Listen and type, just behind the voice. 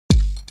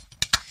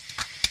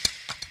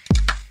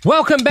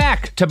Welcome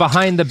back to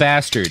Behind the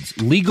Bastards,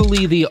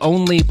 legally the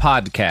only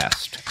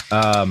podcast.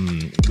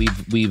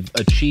 We've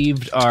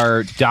achieved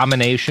our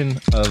domination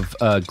of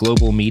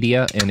global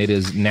media, and it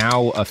is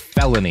now a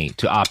felony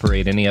to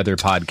operate any other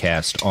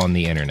podcast on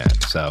the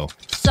internet. So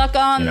suck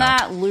on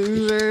that,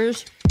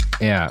 losers.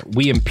 Yeah,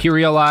 we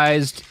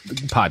imperialized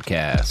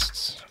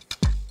podcasts.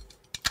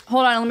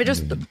 Hold on, let me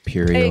just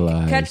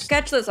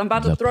catch this. I'm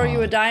about to throw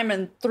you a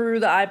diamond through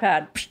the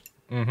iPad.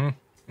 Yeah,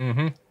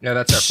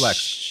 that's our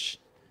flex.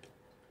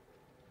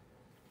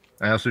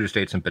 I also just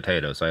ate some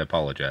potatoes. I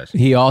apologize.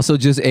 He also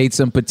just ate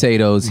some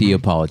potatoes. He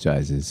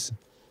apologizes.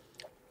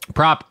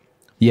 Prop.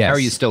 Yes. How are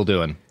you still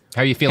doing?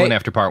 How are you feeling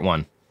after part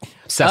one?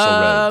 Cecil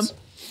Rhodes.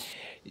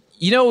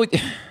 You know,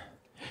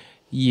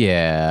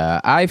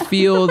 yeah, I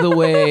feel the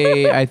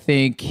way I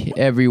think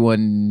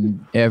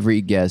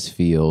every guest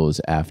feels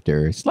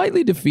after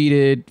slightly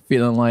defeated,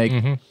 feeling like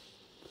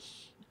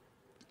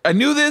I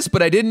knew this,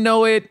 but I didn't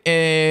know it,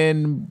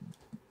 and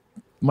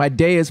my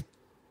day is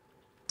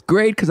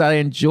great because I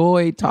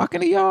enjoy talking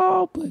to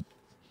y'all, but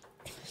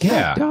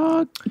yeah,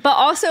 dog. But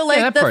also,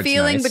 like, the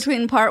feeling nice.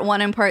 between part 1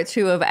 and part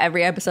 2 of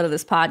every episode of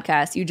this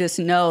podcast, you just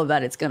know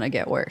that it's gonna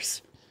get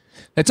worse.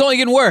 It's only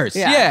getting worse.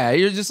 Yeah,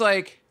 you're just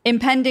like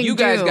impending. You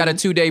guys got a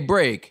 2-day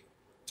break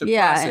to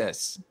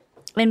process.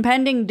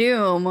 Impending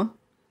doom,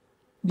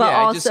 but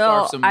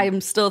also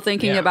I'm still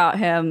thinking about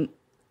him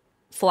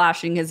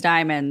flashing his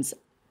diamonds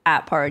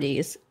at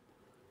parties.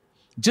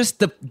 Just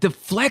the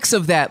flex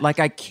of that, like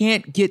I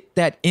can't get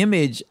that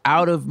image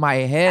out of my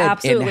head.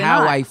 Absolutely and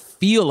how not. I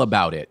feel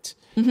about it.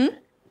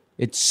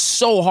 It's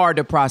so hard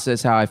to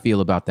process how I feel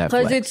about that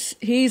flex. Because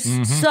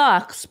he's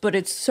sucks, but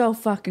it's so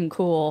fucking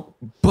cool.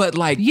 But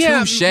like,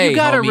 touche, you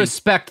gotta homie.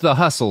 respect the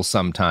hustle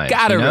sometimes.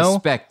 Gotta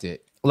respect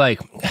it. Like,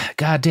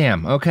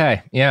 goddamn.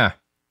 Okay, yeah.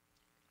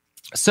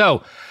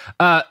 So,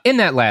 in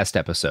that last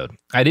episode,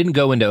 I didn't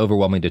go into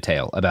overwhelming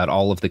detail about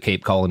all of the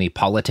Cape Colony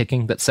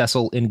politicking that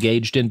Cecil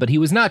engaged in, but he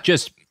was not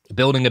just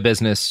building a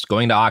business,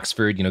 going to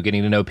Oxford,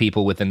 getting to know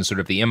people within sort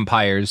of the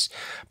empire's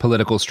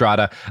political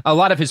strata. A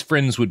lot of his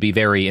friends would be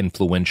very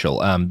influential.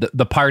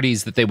 The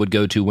parties that they would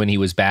go to when he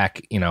was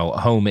back,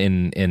 home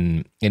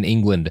in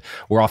England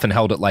were often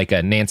held at like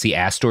a Nancy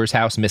Astor's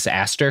house, Miss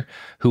Astor,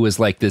 who was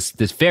like this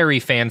very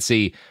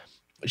fancy.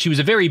 She was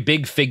a very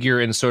big figure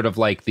in sort of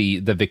like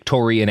the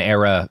Victorian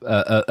era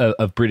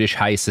of British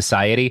high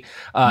society,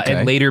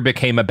 and later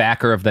became a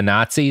backer of the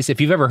Nazis.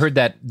 If you've ever heard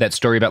that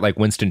story about like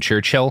Winston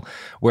Churchill,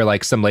 where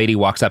like some lady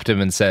walks up to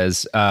him and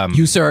says,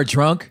 "You sir are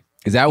drunk."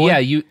 Is that one? Yeah,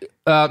 you.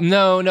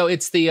 No,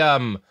 it's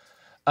the.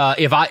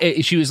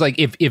 She was like,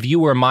 if you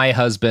were my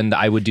husband,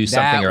 I would do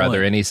something or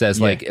other, and he says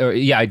like,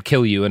 I'd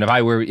kill you, and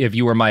if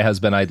you were my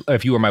husband,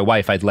 if you were my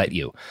wife, I'd let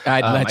you.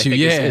 I'd let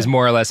you. Is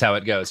more or less how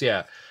it goes.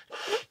 Yeah.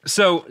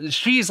 So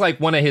she's like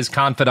one of his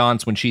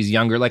confidants when she's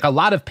younger. Like a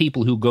lot of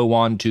people who go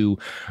on to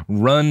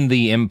run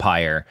the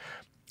empire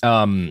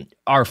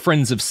are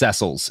friends of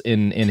Cecil's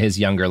in his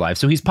younger life.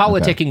 So he's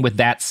politicking with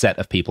that set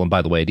of people. And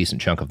by the way, a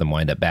decent chunk of them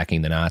wind up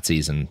backing the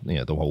Nazis and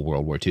the whole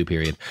World War II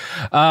period.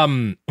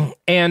 But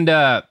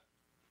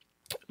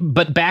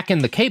back in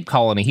the Cape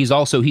Colony,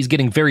 he's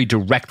getting very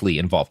directly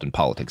involved in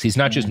politics. He's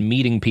not just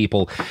meeting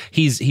people.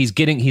 He's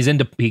getting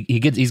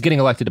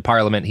elected to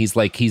Parliament.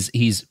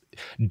 He's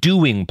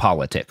doing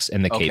politics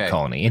in the Cape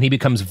Colony, and he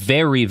becomes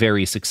very,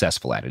 very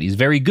successful at it. He's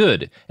very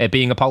good at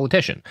being a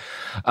politician.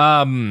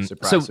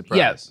 Surprise.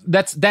 Yeah,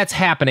 that's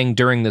happening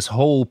during this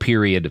whole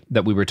period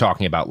that we were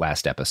talking about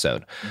last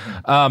episode.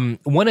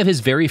 One of his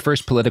very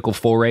first political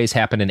forays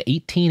happened in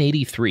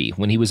 1883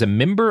 when he was a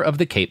member of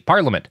the Cape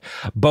Parliament.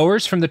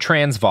 Boers from the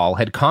Transvaal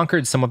had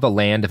conquered some of the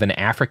land of an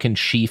African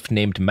chief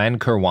named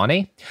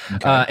Mankurwane,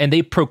 and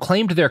they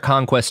proclaimed their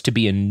conquest to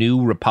be a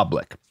new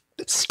republic,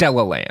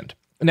 Stella Land.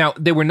 Now,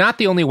 they were not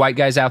the only white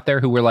guys out there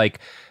who were like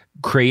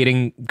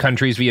creating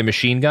countries via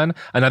machine gun.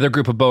 Another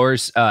group of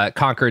Boers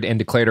conquered and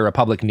declared a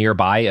republic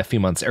nearby a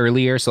few months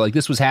earlier. So like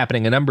this was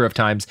happening a number of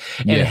times.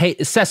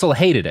 And Cecil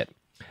hated it.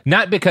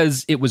 Not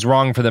because it was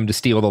wrong for them to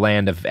steal the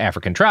land of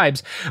African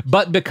tribes,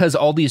 but because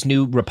all these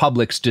new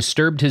republics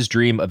disturbed his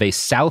dream of a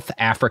South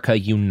Africa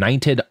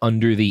united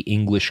under the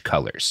English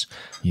colors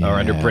or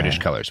under British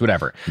colors,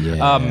 whatever.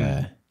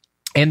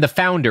 And the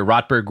founder,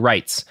 Rotberg,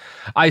 writes,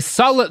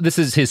 this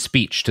is his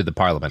speech to the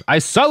Parliament. I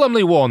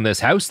solemnly warn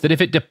this House that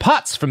if it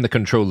departs from the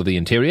control of the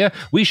interior,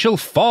 we shall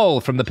fall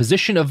from the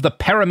position of the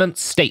paramount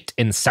state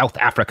in South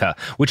Africa,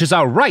 which is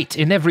our right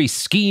in every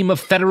scheme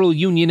of federal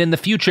union in the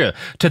future,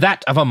 to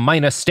that of a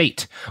minor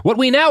state. What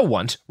we now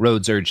want,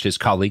 Rhodes urged his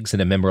colleagues in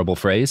a memorable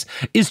phrase,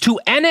 is to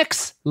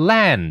annex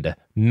land,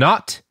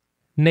 not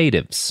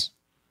natives.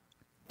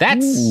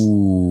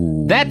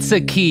 That's a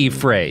key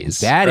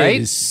phrase. That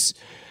right? is...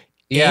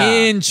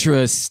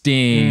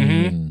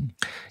 interesting.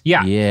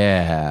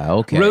 Yeah,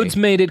 okay. Rhodes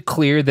made it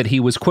clear that he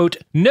was, quote,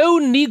 no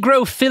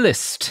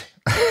Negrophilist.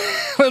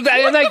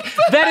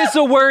 that is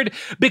a word,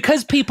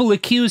 because people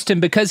accused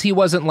him, because he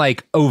wasn't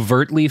like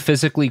overtly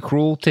physically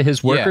cruel to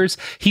his workers,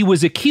 he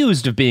was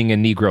accused of being a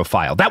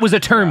Negrophile. That was a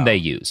term they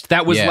used.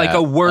 That was like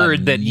a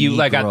word that you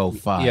like.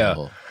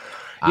 Negrophile.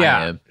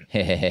 Yeah.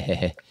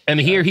 And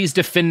here he's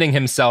defending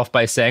himself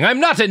by saying, I'm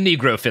not a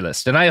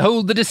Negrophilist, and I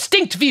hold the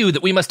distinct view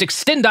that we must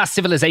extend our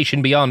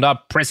civilization beyond our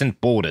present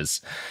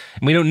borders.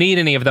 And we don't need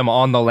any of them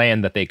on the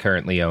land that they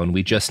currently own.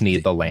 We just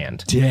need the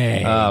land.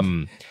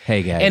 Dang.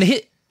 Hey guys, and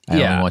I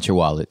don't want your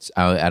wallets.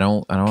 I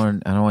don't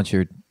want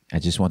your. I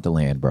just want the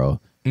land,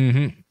 bro.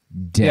 Mm-hmm.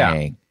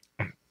 Dang.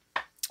 Yeah.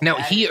 Now,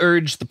 he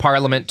urged the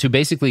parliament to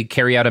basically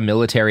carry out a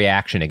military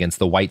action against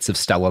the whites of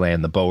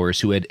Stellaland, the Boers,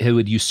 who had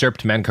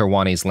usurped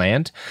Mankarwani's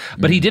land,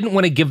 but he didn't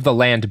want to give the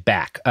land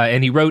back.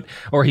 And he wrote,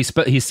 or he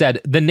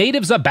said, the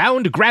natives are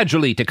bound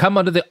gradually to come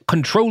under the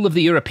control of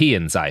the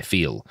Europeans, I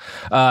feel.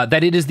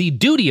 That it is the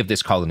duty of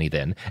this colony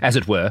then, as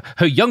it were,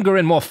 her younger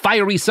and more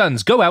fiery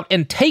sons go out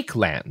and take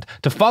land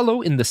to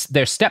follow in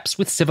their steps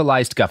with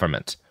civilized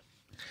government.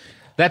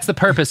 That's the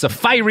purpose of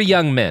fiery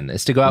young men,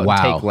 is to go out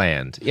and take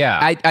land.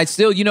 Yeah. I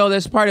still,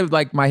 that's part of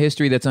like my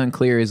history that's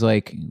unclear is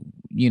like,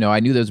 I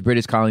knew those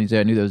British colonies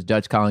there, I knew those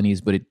Dutch colonies,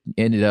 but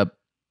the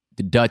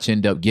Dutch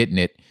ended up getting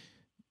it.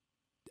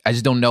 I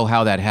just don't know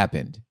how that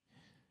happened.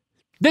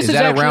 This is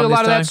actually a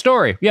lot of that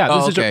story. Yeah.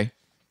 Oh, okay.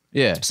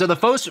 Yeah. So the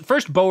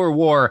first Boer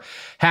War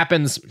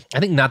happens, I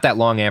think, not that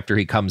long after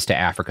he comes to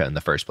Africa in the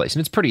first place.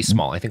 And it's pretty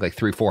small. I think like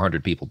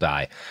 300-400 people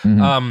die.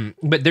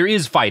 Mm-hmm. But there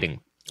is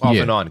fighting. Off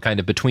and on, kind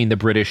of between the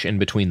British and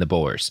between the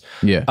Boers.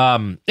 Yeah.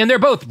 And they're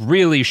both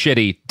really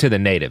shitty to the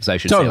natives, I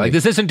should say. Like,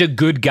 this isn't a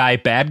good guy,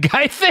 bad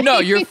guy thing. No,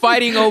 you're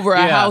fighting over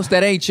a house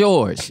that ain't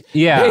yours.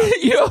 Yeah.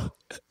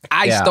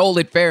 I stole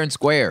it fair and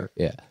square.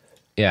 Yeah.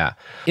 Yeah.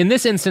 In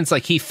this instance,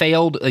 like, he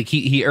failed, like,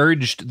 he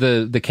urged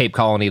the Cape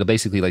Colony to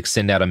basically, like,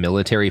 send out a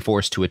military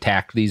force to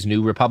attack these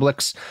new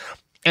republics.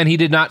 And he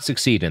did not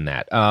succeed in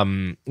that.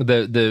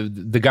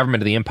 The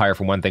government of the empire,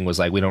 for one thing, was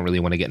like, we don't really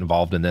want to get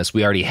involved in this.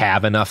 We already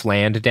have enough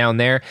land down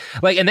there.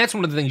 Like, and that's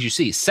one of the things you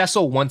see.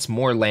 Cecil wants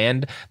more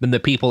land than the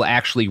people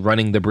actually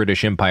running the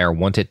British Empire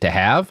want it to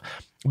have,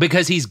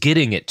 because he's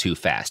getting it too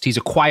fast. He's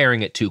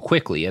acquiring it too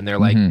quickly. And they're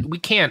like, we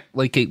can't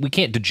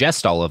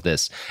digest all of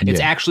this.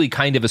 It's actually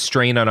kind of a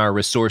strain on our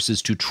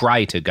resources to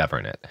try to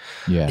govern it.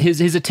 Yeah.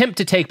 His attempt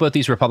to take both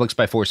these republics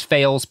by force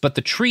fails, but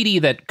the treaty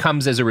that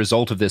comes as a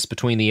result of this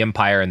between the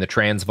Empire and the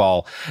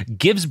Transvaal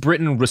gives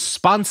Britain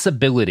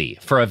responsibility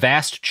for a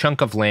vast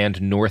chunk of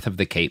land north of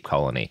the Cape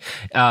Colony.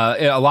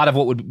 A lot of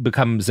what would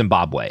become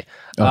Zimbabwe.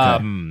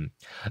 Okay.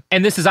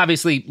 And this is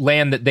obviously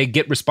land that they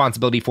get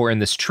responsibility for in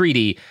this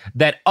treaty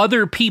that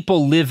other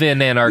people live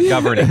in and are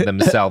governing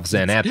themselves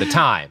in at the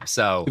time.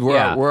 So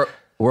we're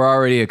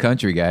already a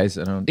country, guys.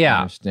 I don't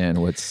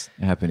understand what's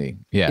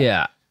happening.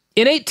 Yeah.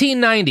 In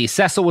 1890,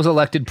 Cecil was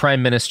elected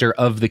prime minister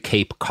of the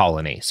Cape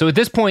Colony. So at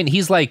this point, he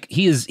is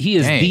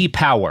the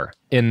power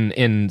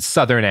in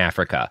Southern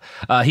Africa.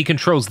 He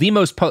controls the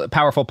most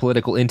powerful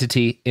political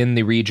entity in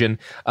the region.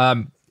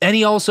 And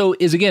he also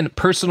is, again,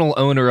 personal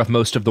owner of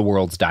most of the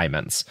world's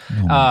diamonds.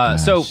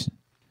 So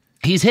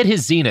he's hit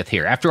his zenith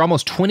here. After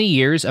almost 20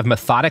 years of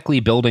methodically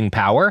building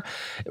power,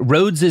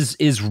 Rhodes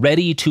is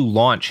ready to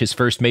launch his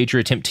first major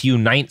attempt to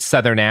unite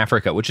Southern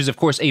Africa, which is, of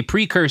course, a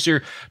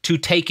precursor to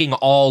taking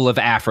all of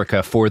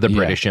Africa for the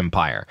British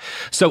Empire.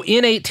 So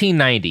in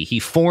 1890, he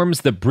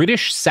forms the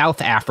British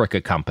South Africa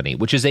Company,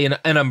 which is an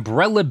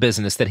umbrella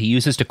business that he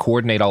uses to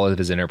coordinate all of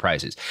his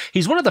enterprises.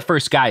 He's one of the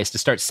first guys to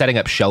start setting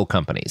up shell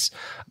companies.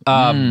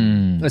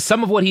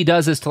 Some of what he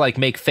does is to like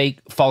make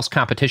false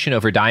competition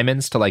over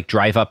diamonds to like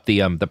drive up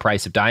the price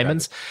of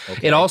diamonds.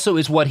 Okay. It also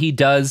is what he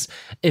does.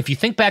 If you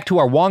think back to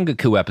our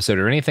Wangaku episode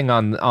or anything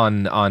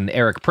on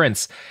Eric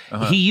Prince,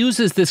 he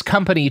uses this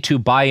company to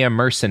buy a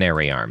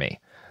mercenary army.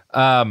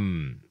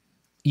 And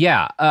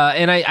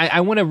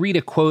I want to read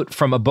a quote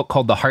from a book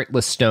called The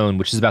Heartless Stone,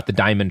 which is about the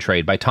diamond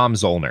trade by Tom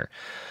Zollner.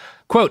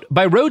 Quote,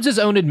 by Rhodes's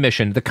own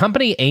admission, the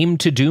company aimed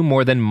to do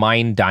more than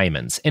mine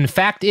diamonds. In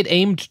fact, it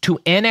aimed to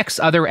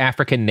annex other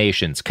African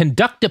nations,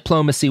 conduct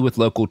diplomacy with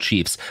local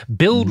chiefs,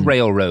 build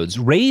railroads,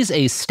 raise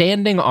a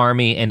standing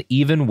army, and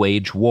even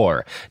wage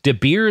war. De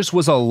Beers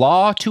was a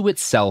law to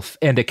itself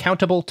and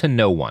accountable to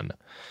no one.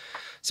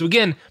 So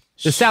again,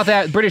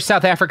 the British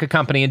South Africa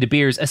Company and De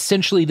Beers,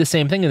 essentially the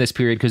same thing in this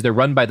period because they're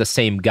run by the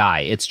same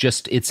guy. It's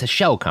a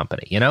shell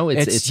company, you know?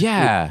 It's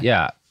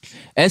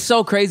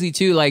so crazy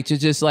too, like to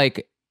just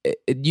like,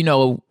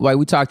 like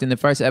we talked in the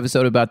first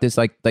episode about this,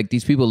 like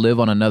these people live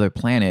on another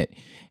planet,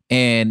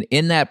 and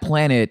in that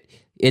planet,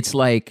 it's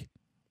like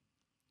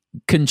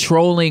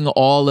controlling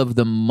all of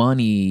the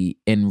money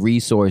and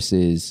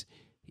resources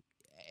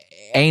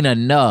ain't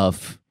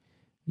enough.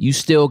 You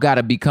still got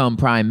to become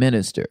prime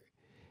minister.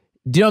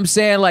 Do you know what I'm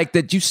saying? Like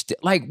that,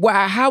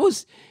 wow, how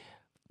was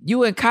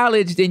you in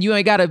college? Then you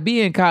ain't got to be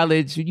in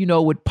college,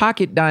 with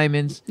pocket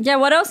diamonds. Yeah,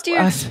 what else do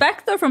you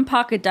expect though from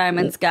pocket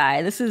diamonds,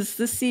 guy? This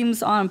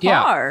seems on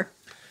par.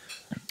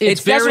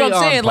 It's very that's what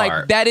I'm saying. Par.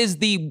 Like that is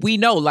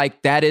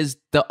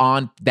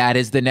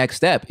the next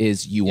step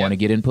is you want to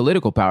get in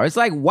political power. It's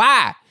like,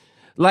 why?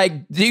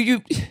 Like, do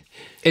you?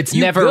 It's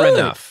never good.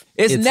 Enough.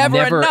 It's never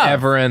enough.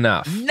 Ever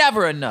enough.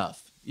 Never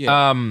enough.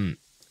 Yeah.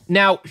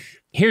 Now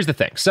here's the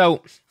thing.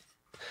 So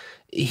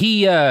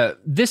he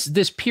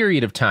this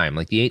period of time,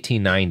 like the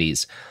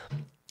 1890s,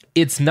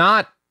 it's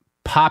not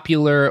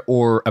popular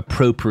or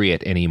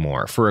appropriate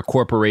anymore for a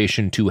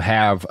corporation to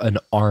have an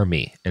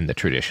army in the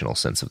traditional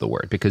sense of the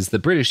word, because the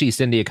British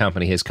East India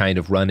Company has kind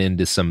of run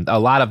into a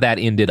lot of that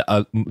ended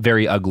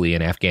very ugly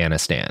in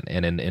Afghanistan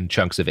and in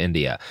chunks of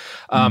India.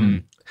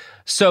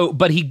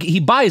 But he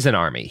buys an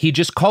army. He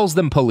just calls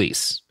them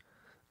police.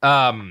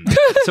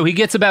 So he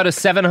gets about a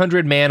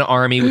 700-man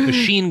army with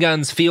machine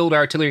guns, field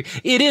artillery.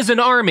 It is an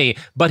army,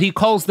 but he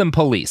calls them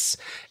police.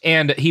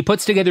 And he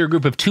puts together a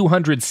group of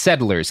 200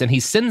 settlers, and he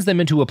sends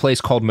them into a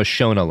place called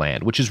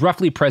Mashonaland, which is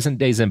roughly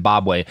present-day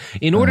Zimbabwe,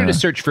 in order to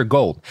search for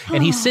gold.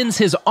 And he sends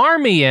his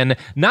army in,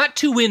 not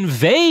to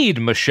invade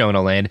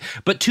Mashonaland,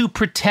 but to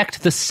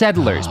protect the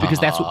settlers, because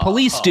that's what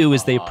police do,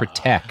 is they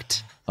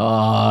protect.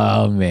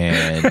 Oh,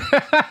 man.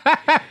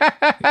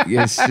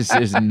 It's just,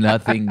 there's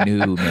nothing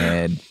new,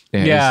 man.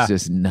 There's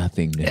just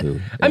nothing new.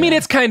 Yeah. I mean,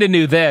 it's kind of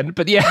new then,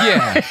 but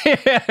yeah.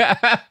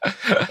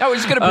 No, we're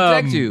just going to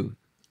protect you.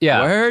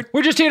 Yeah. Word?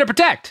 We're just here to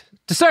protect,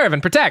 to serve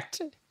and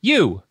protect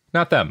you,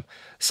 not them.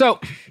 So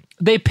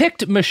they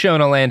picked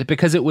Mashonaland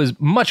because it was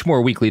much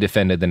more weakly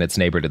defended than its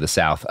neighbor to the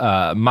south,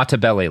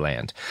 Matabele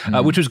land,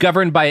 which was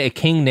governed by a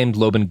king named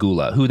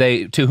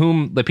Lobengula, to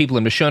whom the people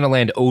in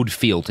Mashonaland owed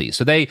fealty.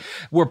 So they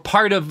were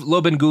part of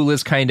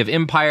Lobengula's kind of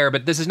empire,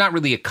 but this is not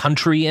really a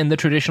country in the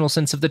traditional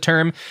sense of the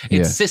term.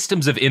 It's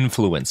systems of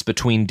influence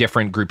between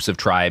different groups of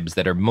tribes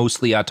that are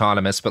mostly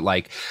autonomous, but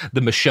like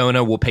the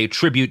Mashona will pay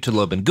tribute to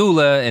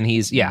Lobengula, and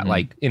he's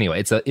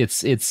anyway,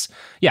 it's.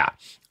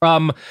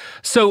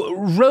 So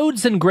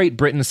Rhodes and Great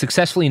Britain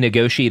successfully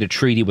negotiate a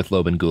treaty with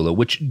Lobengula,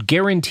 which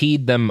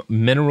guaranteed them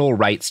mineral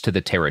rights to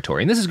the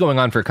territory. And this is going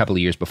on for a couple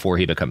of years before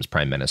he becomes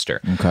prime minister.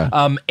 Okay.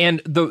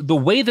 And the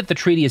way that the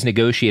treaty is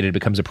negotiated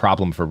becomes a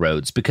problem for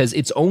Rhodes because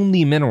it's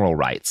only mineral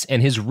rights,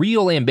 and his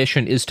real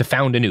ambition is to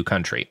found a new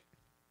country,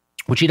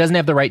 which he doesn't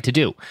have the right to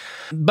do.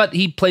 But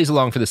he plays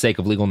along for the sake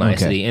of legal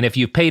nicety. Okay. And if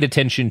you've paid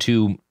attention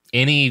to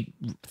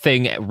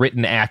anything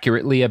written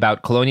accurately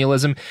about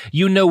colonialism,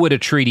 you know what a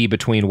treaty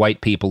between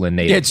white people and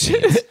natives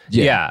means.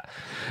 Yeah.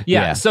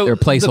 So they're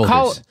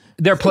placeholders.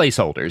 They're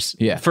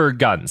placeholders for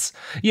guns.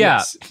 Yeah.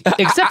 Yes.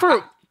 Except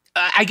for,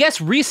 I guess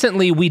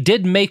recently we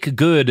did make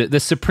good, the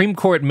Supreme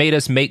Court made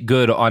us make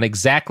good on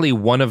exactly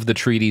one of the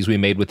treaties we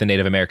made with the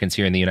Native Americans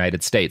here in the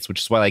United States, which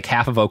is why like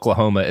half of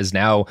Oklahoma is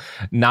now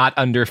not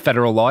under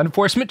federal law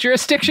enforcement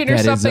jurisdiction or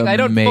something. I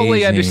don't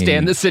fully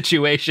understand the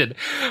situation,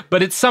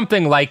 but it's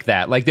something like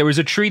that. Like there was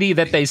a treaty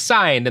that they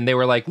signed and they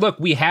were like, look,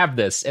 we have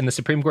this. And the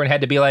Supreme Court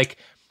had to be like,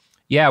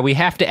 yeah, we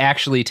have to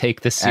actually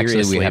take this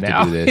seriously we have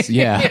now. to do this.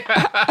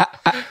 Yeah.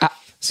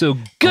 So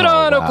good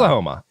on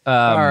Oklahoma.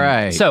 All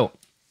right. So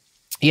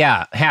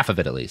yeah, half of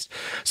it at least.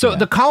 So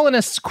the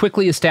colonists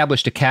quickly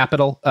established a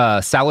capital,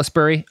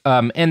 Salisbury,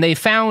 and they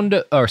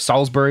found, or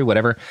Salisbury,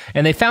 whatever,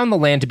 and they found the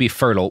land to be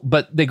fertile,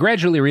 but they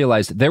gradually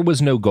realized there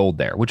was no gold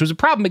there, which was a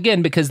problem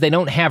again because they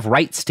don't have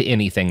rights to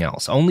anything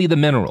else, only the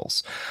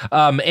minerals.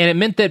 And it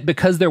meant that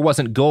because there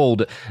wasn't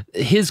gold,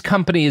 his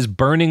company is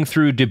burning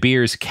through De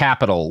Beers'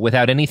 capital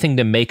without anything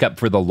to make up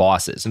for the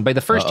losses. And by the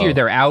first year,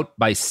 they're out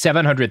by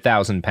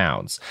 700,000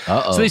 pounds.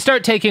 So they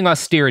start taking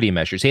austerity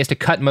measures. He has to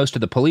cut most of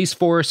the police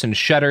force and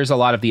shutters a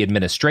lot of the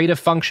administrative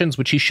functions,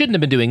 which he shouldn't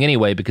have been doing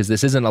anyway because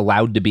this isn't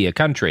allowed to be a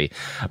country,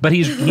 but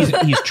he's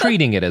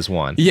treating it as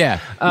one. Yeah,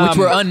 which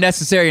were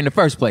unnecessary in the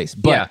first place.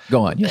 But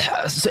go on.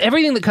 Yeah. So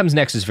everything that comes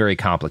next is very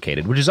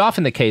complicated, which is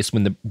often the case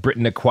when the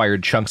Britain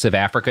acquired chunks of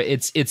Africa.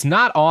 It's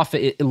not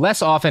often,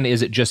 less often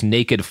is it just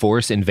naked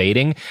force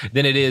invading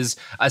than it is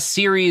a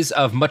series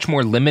of much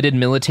more limited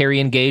military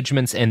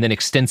engagements and then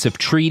extensive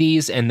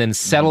treaties and then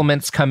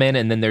settlements come in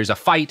and then there's a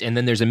fight and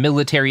then there's a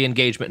military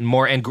engagement and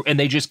more and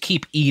they just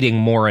keep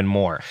eating more and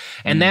more.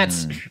 And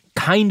that's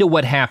kind of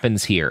what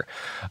happens here.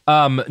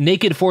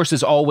 Naked force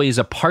is always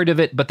a part of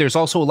it, but there's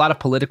also a lot of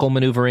political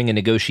maneuvering and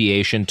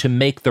negotiation to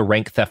make the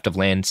rank theft of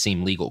land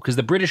seem legal, because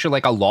the British are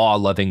like a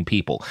law-loving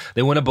people.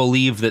 They want to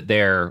believe that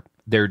they're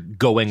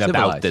going civilized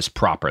about this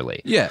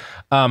properly. Yeah.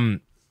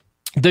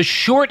 The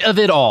short of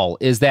it all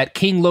is that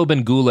King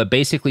Lobengula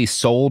basically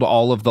sold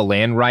all of the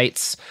land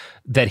rights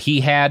that he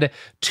had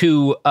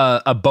to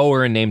a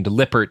Boer named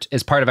Lippert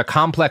as part of a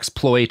complex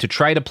ploy to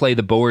try to play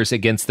the Boers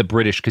against the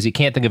British because he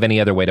can't think of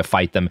any other way to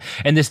fight them.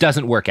 And this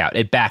doesn't work out.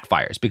 It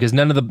backfires because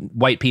none of the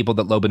white people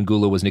that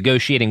Lobengula was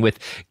negotiating with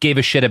gave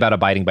a shit about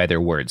abiding by their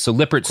words. So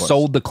Lippert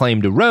sold the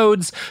claim to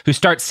Rhodes, who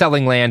starts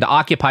selling land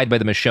occupied by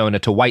the Mashona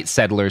to white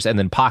settlers and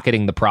then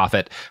pocketing the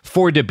profit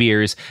for De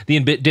Beers. The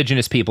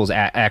indigenous peoples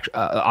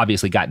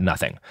obviously got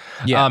nothing.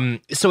 Yeah.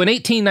 So in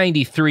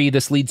 1893,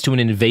 this leads to an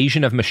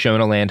invasion of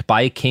Mashonaland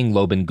by King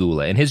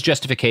Lobengula, and his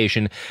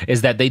justification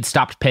is that they'd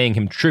stopped paying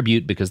him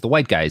tribute because the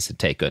white guys had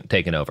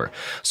taken over.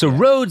 So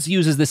Rhodes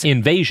uses this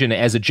invasion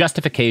as a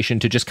justification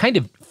to just kind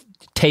of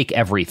take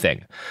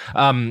everything.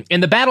 And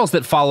the battles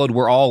that followed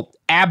were all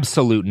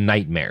absolute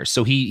nightmares.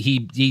 So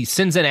he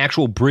sends in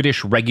actual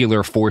British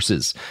regular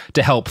forces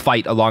to help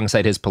fight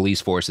alongside his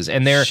police forces.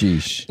 And they're,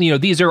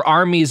 these are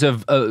armies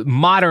of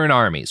modern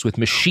armies with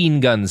machine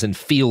guns and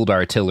field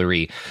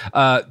artillery,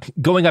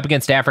 going up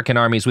against African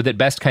armies with at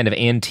best kind of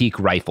antique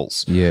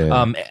rifles.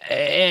 Yeah.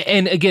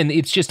 And again,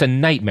 it's just a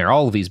nightmare,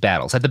 all of these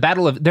battles.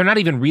 They're not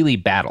even really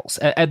battles.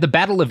 At the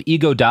Battle of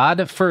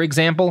Igodad, for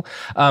example,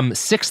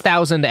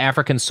 6,000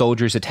 African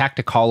soldiers attacked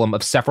a column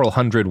of several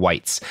hundred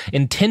whites.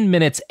 In 10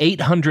 minutes,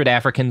 800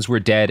 Africans were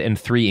dead and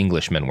 3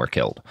 Englishmen were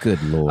killed.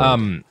 Good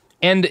Lord.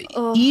 And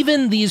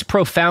even these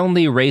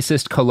profoundly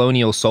racist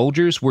colonial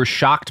soldiers were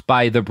shocked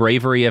by the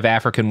bravery of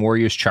African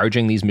warriors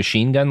charging these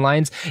machine gun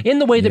lines in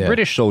the way that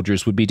British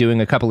soldiers would be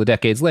doing a couple of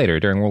decades later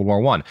during World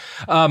War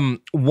I.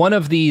 One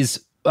of these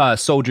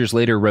soldiers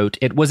later wrote,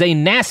 "It was a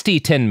nasty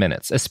 10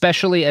 minutes,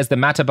 especially as the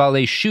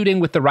Matabale shooting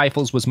with the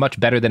rifles was much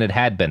better than it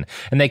had been,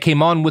 and they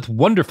came on with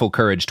wonderful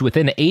courage to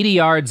within 80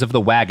 yards of the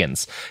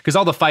wagons." Because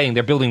all the fighting,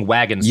 they're building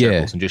wagon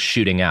circles and just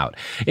shooting out.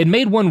 It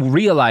made one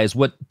realize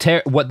what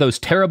those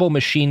terrible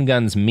machine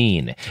guns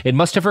mean. It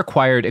must have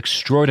required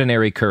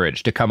extraordinary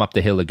courage to come up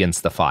the hill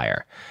against the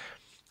fire.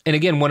 And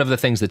again, one of the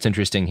things that's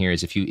interesting here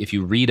is if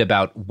you read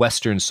about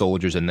Western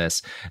soldiers in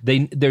this,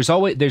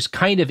 there's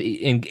kind of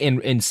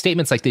in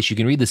statements like this, you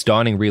can read this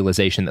dawning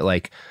realization that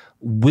like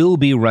we'll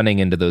be running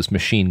into those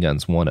machine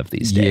guns one of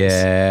these days.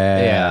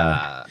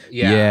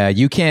 Yeah.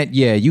 You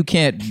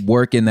can't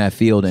work in that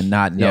field and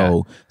not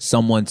know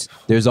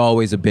there's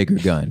always a bigger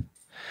gun.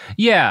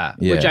 Yeah,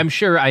 which I'm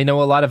sure I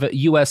know a lot of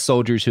U.S.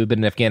 soldiers who have been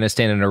in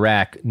Afghanistan and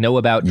Iraq know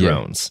about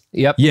drones.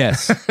 Yep.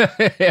 Yes.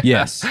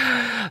 Yes.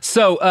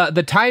 So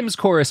the Times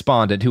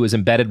correspondent who was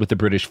embedded with the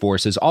British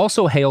forces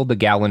also hailed the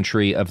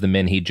gallantry of the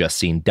men he'd just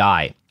seen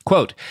die.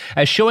 Quote,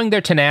 "As showing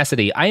their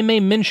tenacity, I may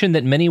mention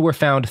that many were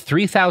found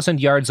 3,000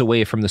 yards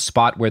away from the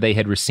spot where they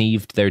had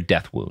received their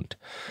death wound."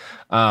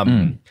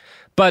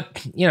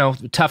 But,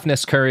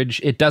 toughness,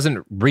 courage, it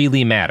doesn't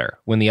really matter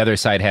when the other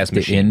side has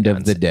machine guns. The end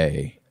of the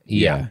day.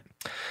 Yeah.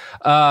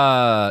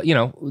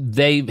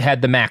 They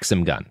had the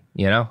Maxim gun.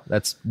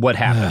 That's what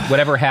happened.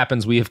 Whatever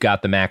happens, we have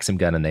got the Maxim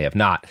gun and they have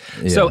not.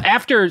 Yeah. So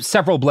after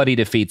several bloody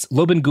defeats,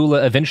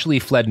 Lobengula eventually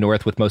fled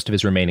north with most of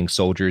his remaining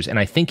soldiers. And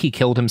I think he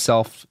killed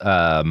himself,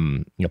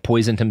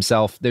 poisoned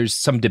himself. There's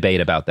some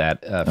debate about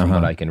that from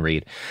what I can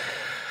read.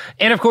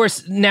 And of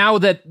course, now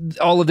that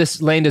all of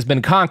this land has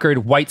been conquered,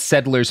 white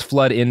settlers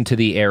flood into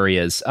the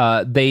areas.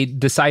 They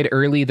decide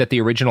early that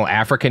the original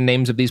African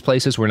names of these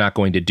places were not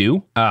going to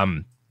do.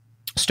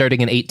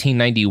 Starting in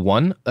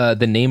 1891,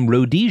 the name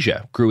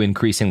Rhodesia grew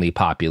increasingly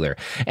popular.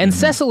 And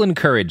Cecil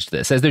encouraged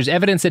this, as there's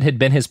evidence it had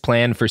been his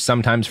plan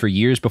sometimes for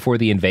years before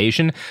the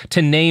invasion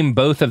to name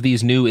both of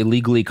these new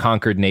illegally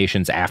conquered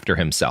nations after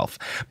himself.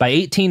 By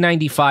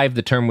 1895,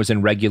 the term was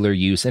in regular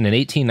use, and in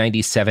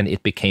 1897,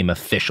 it became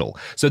official.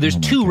 So there's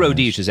two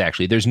Rhodesias,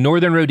 actually. There's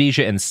Northern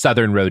Rhodesia and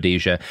Southern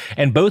Rhodesia,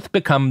 and both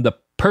become the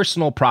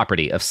personal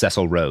property of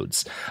Cecil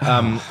Rhodes.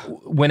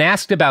 When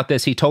asked about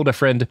this, he told a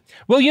friend,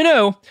 "Well,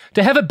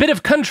 to have a bit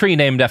of country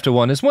named after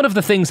one is one of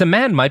the things a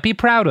man might be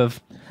proud of."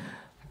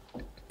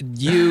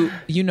 You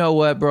know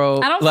what,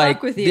 bro? I don't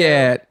fuck with you.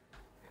 Yeah.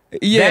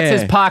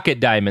 That's his pocket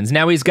diamonds.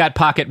 Now he's got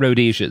pocket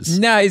Rhodesias.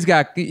 Now he's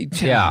got...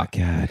 Yeah. Oh,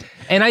 God.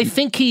 And I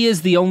think he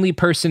is the only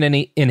person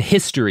in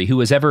history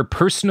who has ever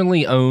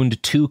personally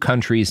owned 2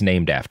 countries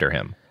named after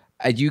him.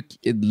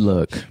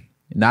 Look...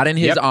 Not in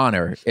his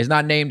honor. It's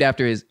not named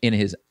after in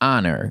his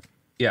honor.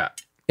 Yeah.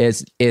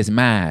 It's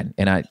mine.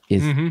 And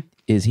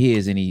is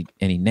his and he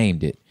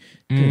named it.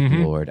 Good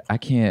Lord. I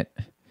can't.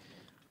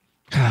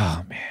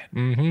 Oh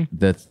man.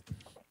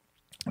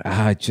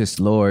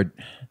 Lord.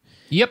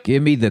 Yep.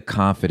 Give me the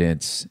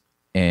confidence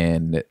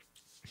and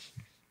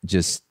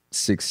just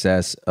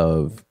success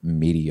of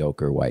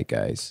mediocre white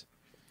guys.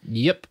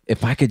 Yep.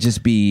 If I could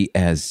just be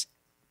that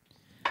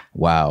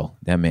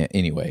man.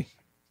 Anyway.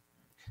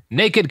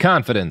 Naked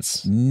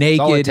confidence. That's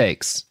all it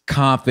takes.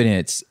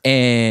 Confidence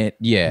and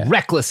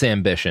reckless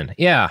ambition.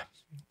 Yeah.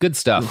 Good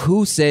stuff.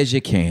 Who says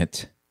you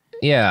can't?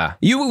 Yeah.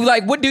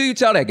 What do you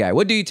tell that guy?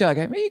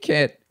 Man, you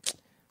can't.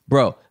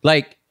 Bro,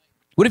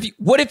 what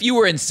if you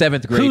were in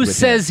 7th grade Who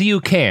says you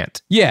can't?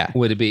 Yeah.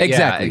 Would it be?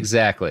 Exactly. Yeah,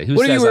 exactly. Who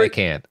says I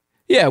can't?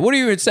 Yeah. What if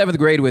you were in 7th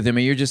grade with him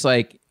and you're just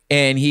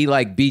and he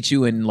beat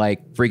you in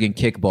friggin'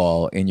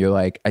 kickball and you're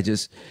I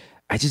just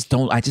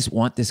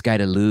want this guy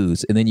to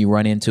lose. And then you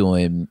run into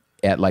him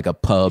at a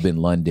pub in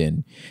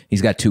London.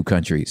 He's got 2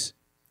 countries.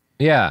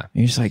 Yeah. And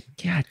you're just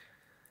God.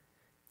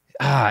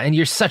 And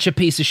you're such a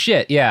piece of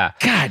shit. Yeah.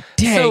 God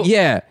dang.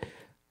 Yeah.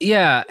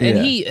 Yeah. And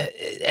he,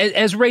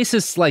 as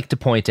racists like to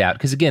point out,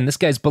 because again, this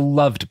guy's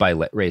beloved by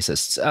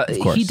racists. Of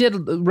course.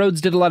 Rhodes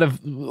did a lot of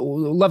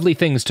lovely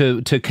things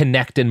to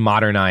connect and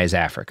modernize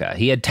Africa.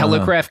 He had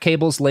telegraph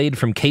cables laid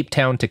from Cape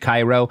Town to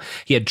Cairo.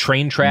 He had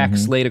train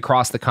tracks laid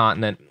across the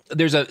continent.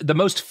 There's the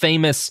most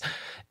famous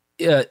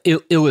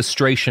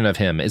illustration of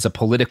him is a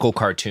political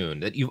cartoon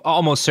that you've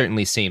almost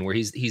certainly seen, where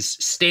he's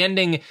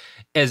standing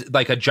as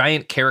like a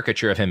giant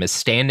caricature of him is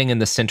standing in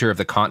the center of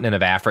the continent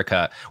of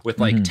Africa with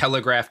like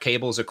telegraph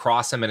cables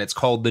across him, and it's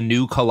called the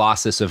New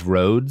Colossus of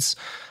Rhodes.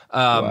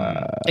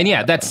 And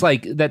yeah, that's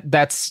like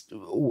that's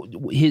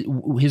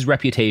his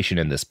reputation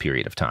in this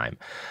period of time.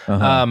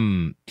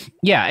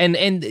 Yeah,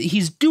 and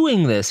he's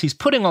doing this, he's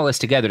putting all this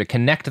together to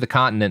connect the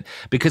continent,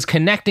 because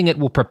connecting it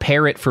will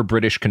prepare it for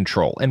British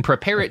control and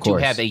prepare it to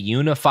have a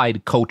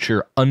unified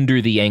culture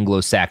under the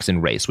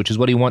Anglo-Saxon race, which is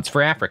what he wants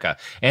for Africa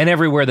and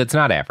everywhere that's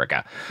not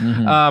Africa.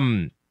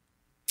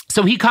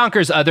 So he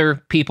conquers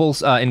other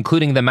peoples,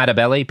 including the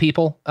Matabele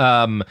people,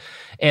 and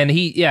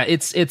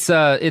it's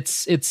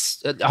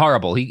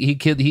horrible.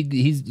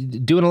 He's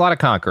doing a lot of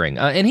conquering,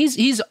 and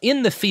he's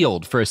in the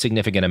field for a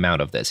significant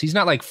amount of this. He's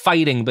not like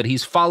fighting, but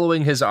he's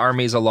following his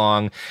armies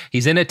along.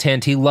 He's in a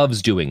tent. He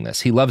loves doing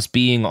this. He loves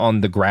being on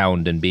the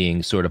ground and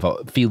being sort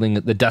of feeling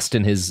the dust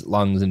in his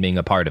lungs and being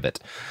a part of it.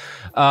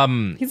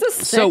 He's a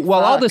sick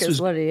while all this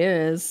was what he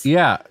is. He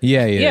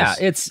is.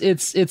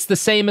 It's the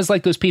same as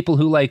like those people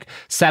who like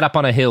sat up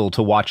on a hill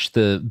to watch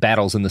the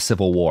battles in the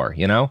Civil War,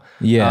 you know?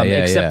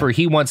 Except for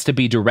he wants to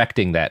be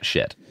directing that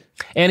shit,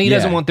 and he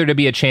doesn't want there to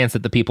be a chance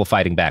that the people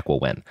fighting back will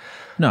win.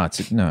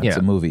 It's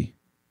a movie.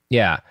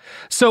 Yeah.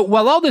 So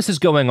while all this is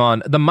going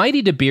on, the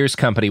mighty De Beers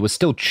Company was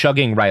still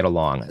chugging right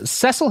along.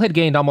 Cecil had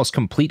gained almost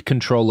complete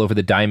control over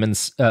the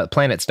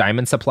planet's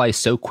diamond supply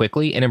so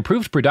quickly and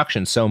improved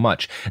production so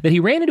much that he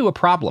ran into a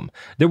problem.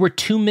 There were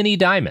too many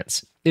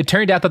diamonds. It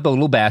turned out that the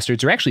little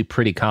bastards are actually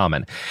pretty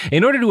common.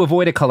 In order to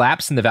avoid a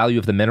collapse in the value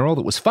of the mineral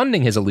that was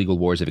funding his illegal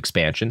wars of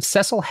expansion,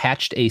 Cecil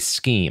hatched a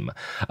scheme.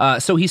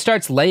 So he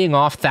starts laying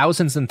off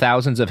thousands and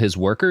thousands of his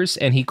workers,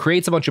 and he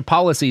creates a bunch of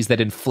policies that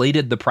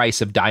inflated the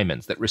price of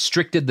diamonds, that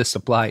restricted the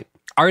supply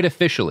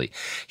artificially.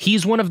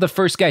 He's one of the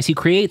first guys. He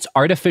creates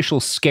artificial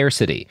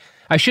scarcity.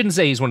 I shouldn't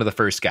say he's one of the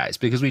first guys,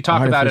 because we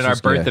talk about in our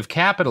Birth of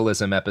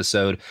Capitalism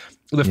episode,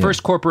 the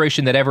first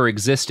corporation that ever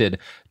existed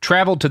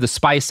traveled to the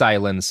Spice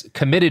Islands,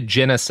 committed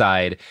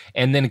genocide,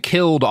 and then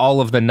killed all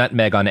of the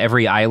nutmeg on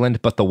every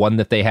island but the one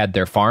that they had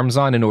their farms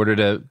on in order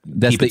to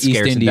keep it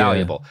scarce and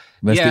valuable.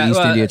 That's the East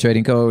India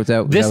Trading Co.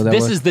 This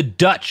is the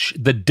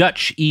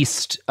Dutch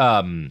East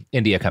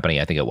India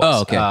Company, I think it was.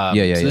 Oh,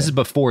 okay. So this is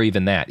before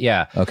even that.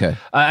 Yeah. Okay.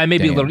 I may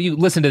be a little. You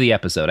listen to the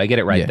episode. I get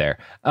it right there.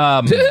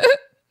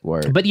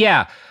 Word. But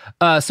yeah.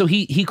 So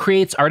he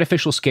creates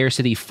artificial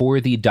scarcity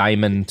for the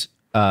diamond,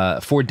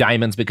 for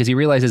diamonds, because he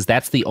realizes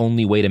that's the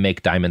only way to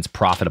make diamonds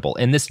profitable.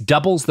 And this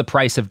doubles the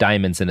price of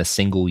diamonds in a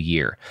single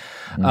year.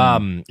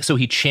 So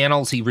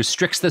he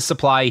restricts the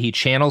supply. He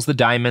channels the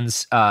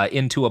diamonds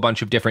into a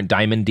bunch of different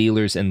diamond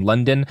dealers in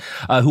London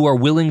who are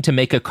willing to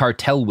make a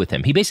cartel with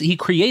him. He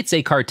creates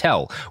a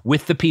cartel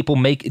with the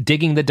people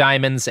digging the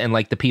diamonds and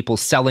like the people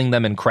selling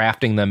them and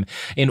crafting them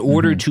in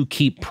order to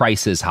keep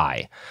prices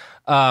high.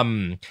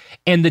 And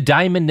the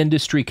diamond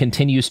industry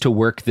continues to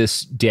work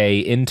this day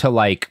into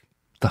like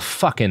the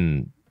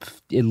fucking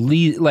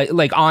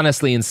like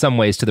honestly in some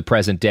ways to the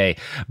present day,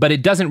 but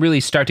it doesn't really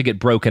start to get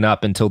broken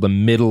up until the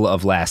middle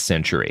of last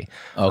century.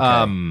 So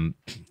in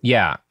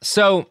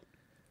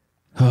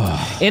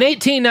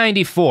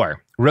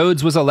 1894,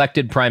 Rhodes was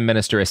elected prime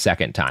minister a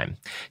second time.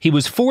 He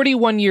was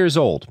 41 years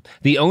old,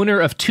 the owner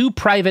of 2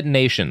 private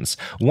nations,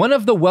 one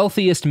of the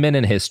wealthiest men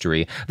in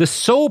history, the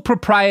sole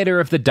proprietor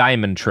of the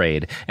diamond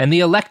trade, and the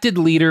elected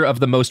leader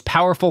of the most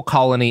powerful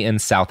colony in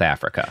South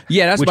Africa.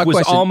 Yeah, that's my question. Which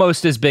was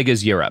almost as big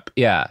as Europe.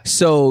 Yeah.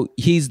 So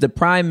he's the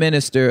prime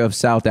minister of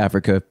South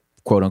Africa,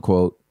 quote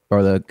unquote, or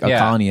a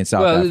colony in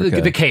South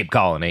Africa. The Cape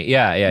Colony.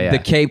 Yeah. The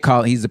Cape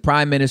Colony. He's the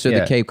prime minister of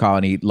the Cape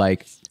Colony,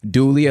 like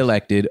duly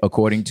elected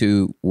according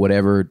to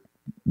whatever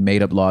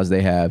made up laws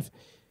they have.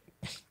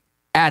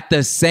 At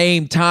the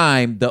same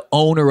time, the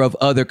owner of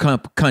other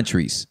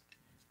countries.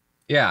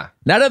 Yeah.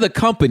 Not other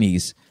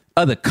companies,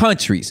 other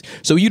countries.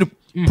 So you the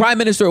prime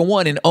minister of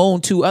one and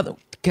own 2 other.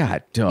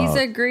 God, dog. He's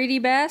a greedy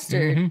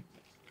bastard.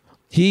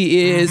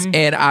 He is,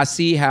 and I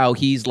see how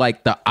he's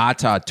like the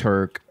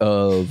Ataturk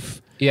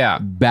of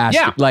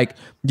bastard. Yeah. Like,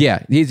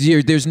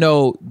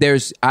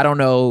 there's I don't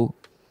know.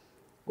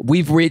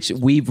 We've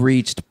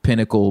reached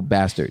pinnacle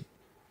bastard.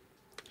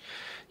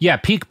 Yeah,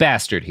 peak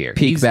bastard here.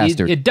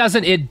 Bastard. It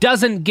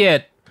doesn't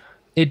get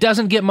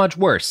much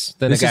worse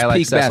than a guy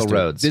like Cecil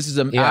Rhodes. This is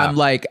I'm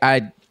like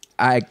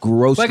I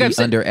grossly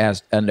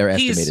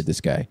underestimated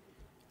this guy.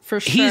 For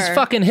sure. He's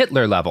fucking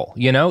Hitler level,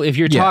 you know? If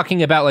you're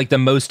talking about like the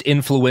most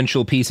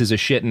influential pieces of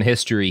shit in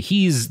history,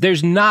 he's on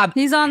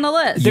the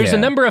list. There's a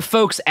number of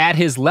folks at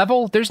his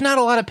level. There's not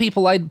a lot of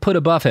people I'd put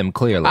above him,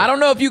 clearly. I don't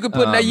know if you could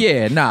put you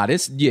can.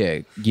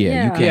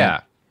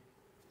 Yeah.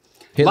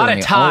 A lot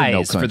of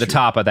ties for the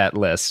top of that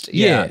list.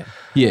 Yeah.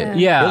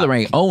 Hitler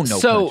ain't own no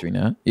country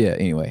now. Yeah,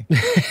 anyway.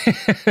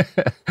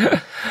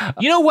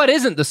 You know what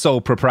isn't the sole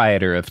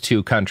proprietor of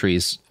 2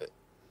 countries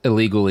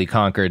illegally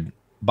conquered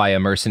by a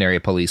mercenary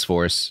police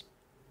force?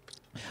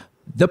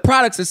 The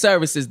products and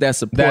services that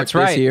support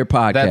this here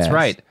podcast. That's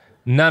right.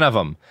 None of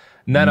them.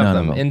 None of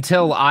them.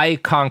 Until I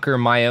conquer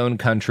my own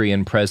country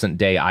in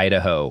present-day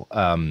Idaho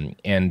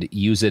and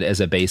use it as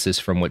a basis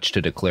from which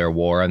to declare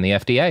war on the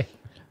FDA.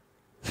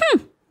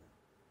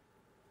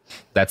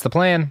 That's the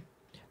plan.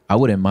 I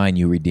wouldn't mind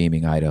you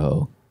redeeming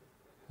Idaho.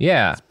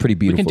 Yeah. It's pretty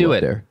beautiful we can do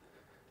up there.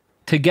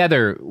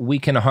 Together, we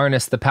can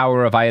harness the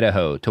power of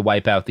Idaho to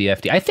wipe out the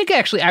FDA. I think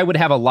actually I would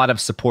have a lot of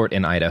support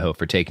in Idaho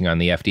for taking on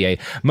the FDA,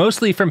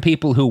 mostly from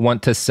people who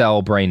want to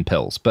sell brain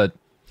pills. But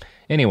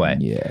anyway,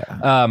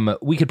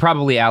 we could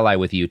probably ally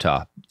with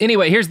Utah.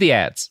 Anyway, here's the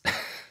ads.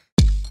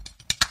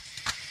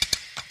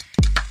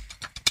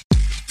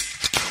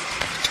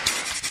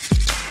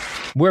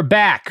 We're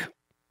back.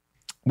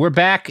 We're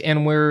back,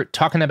 and we're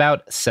talking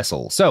about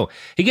Cecil. So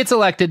he gets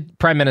elected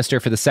prime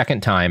minister for the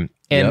second time.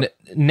 And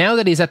now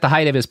that he's at the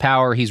height of his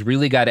power, he's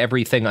really got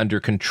everything under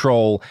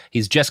control.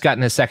 He's just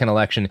gotten his second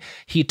election.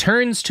 He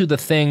turns to the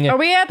thing. Are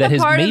we at the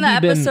part in the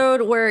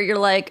episode where you're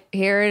like,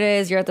 here it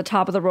is, you're at the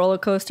top of the roller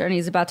coaster, and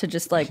he's about to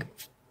just like...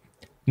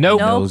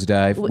 Nope.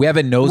 Nosedive. We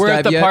haven't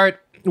nosedive yet?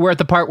 We're at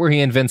the part where he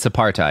invents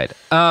apartheid.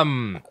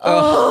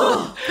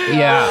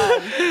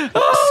 Yeah.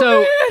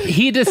 So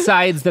he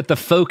decides that the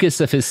focus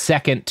of his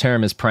second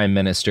term as prime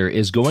minister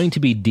is going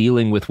to be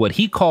dealing with what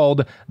he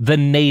called the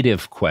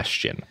native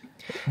question.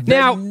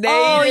 Now,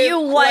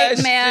 you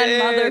white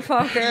man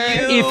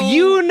motherfucker. If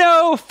you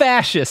know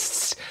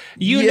fascists,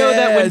 you know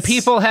that when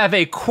people have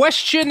a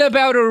question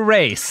about a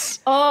race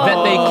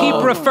that they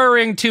keep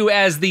referring to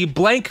as the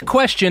blank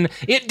question,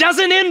 it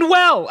doesn't end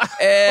well.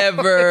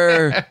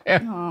 Ever.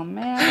 Oh,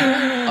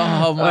 man.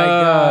 Oh, my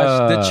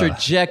gosh. The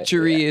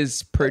trajectory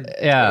is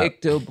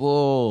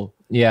predictable.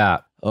 Yeah.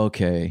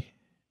 Okay.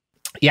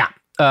 Yeah.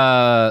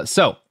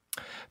 So,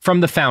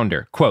 from the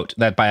founder, quote,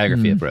 that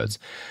biography of Rhodes.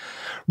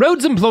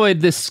 Rhodes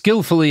employed this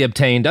skillfully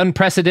obtained,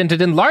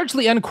 unprecedented, and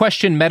largely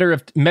unquestioned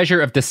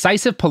measure of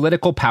decisive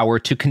political power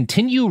to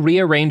continue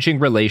rearranging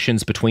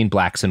relations between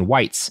blacks and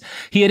whites.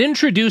 He had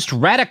introduced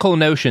radical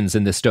notions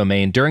in this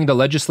domain during the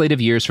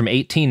legislative years from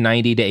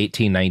 1890 to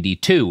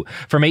 1892.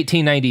 From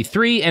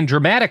 1893, and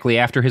dramatically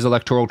after his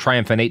electoral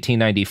triumph in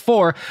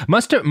 1894,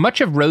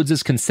 much of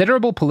Rhodes's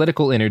considerable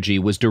political energy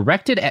was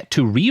directed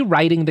to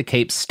rewriting the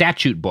Cape's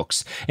statute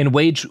books in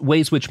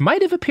ways which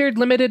might have appeared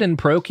limited and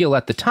parochial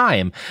at the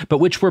time, but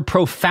which were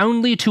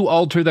profoundly to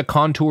alter the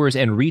contours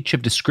and reach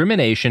of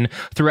discrimination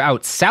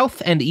throughout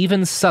South and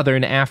even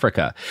Southern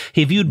Africa.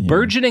 He viewed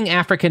burgeoning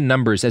African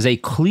numbers as a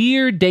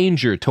clear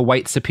danger to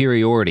white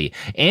superiority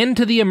and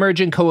to the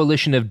emerging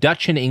coalition of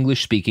Dutch and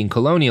English-speaking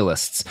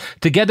colonialists.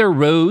 Together,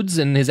 Rhodes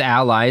and his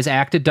allies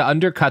acted to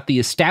undercut the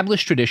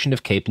established tradition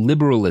of Cape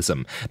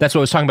liberalism. That's what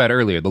I was talking about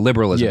earlier, the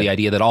liberalism, the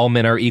idea that all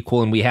men are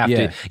equal and we have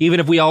to,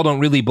 even if we all don't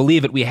really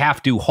believe it, we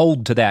have to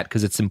hold to that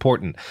because it's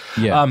important.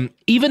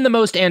 Even the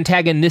most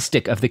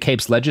antagonistic of the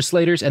Cape's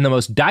legislators and the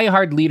most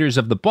diehard leaders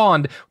of the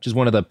Bond, which is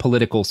one of the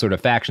political sort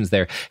of factions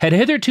there, had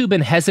hitherto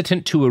been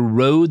hesitant to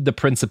erode the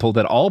principle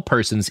that all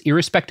persons,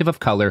 irrespective of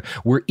color,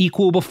 were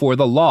equal before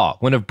the law,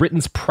 one of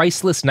Britain's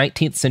priceless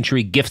 19th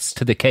century gifts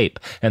to the Cape,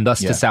 and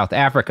thus to South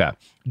Africa.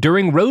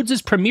 During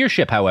Rhodes's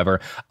premiership, however,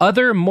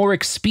 other more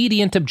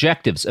expedient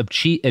objectives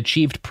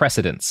achieved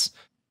precedence.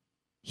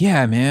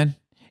 Yeah, man.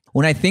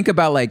 When I think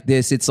about like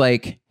this, it's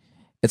like,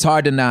 it's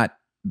hard to not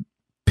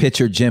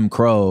picture Jim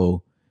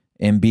Crow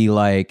and be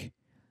like,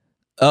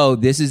 oh,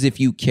 this is if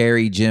you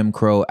carry Jim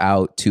Crow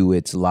out to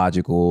its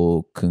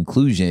logical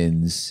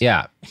conclusions.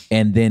 Yeah.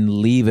 And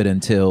then leave it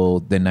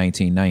until the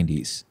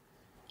 1990s.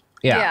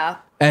 Yeah.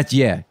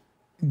 Yeah.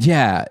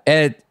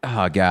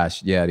 Oh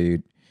gosh. Yeah,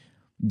 dude.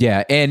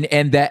 Yeah. And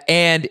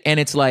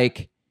it's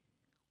like,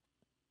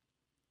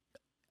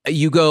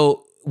 you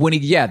go when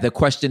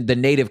the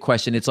native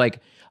question, it's like,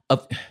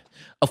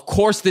 of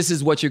course this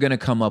is what you're going to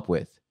come up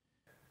with.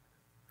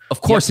 Of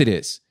course it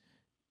is.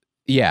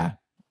 Yeah.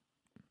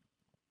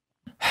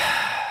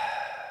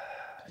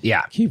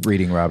 Yeah. Keep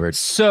reading, Robert.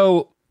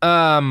 So,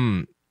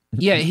 his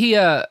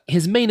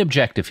main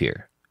objective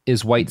here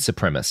is white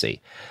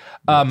supremacy.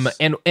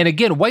 And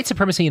again, white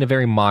supremacy in a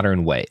very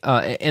modern way.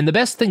 And the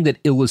best thing that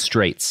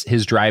illustrates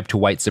his drive to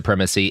white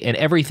supremacy and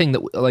everything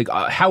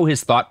that, how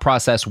his thought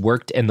process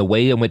worked and the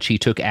way in which he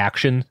took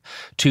action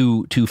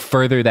to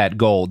further that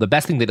goal, the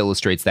best thing that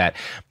illustrates that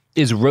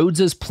is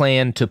Rhodes's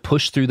plan to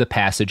push through the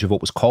passage of what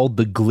was called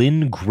the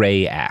Glen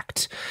Gray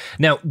Act.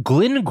 Now,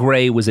 Glen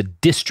Gray was a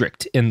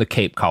district in the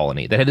Cape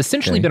Colony that had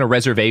essentially been a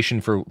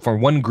reservation for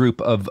one group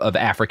of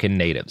African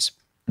natives.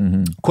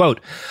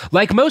 Quote,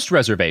 like most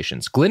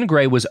reservations, Glen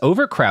Gray was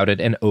overcrowded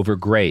and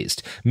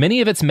overgrazed.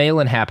 Many of its male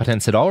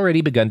inhabitants had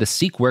already begun to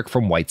seek work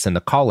from whites in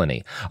the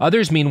colony.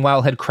 Others,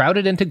 meanwhile, had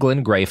crowded into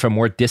Glen Gray from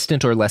more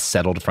distant or less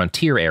settled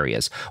frontier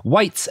areas.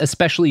 Whites,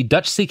 especially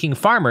Dutch-seeking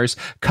farmers,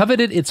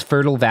 coveted its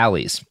fertile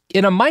valleys.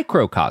 In a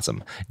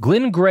microcosm,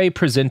 Glen Gray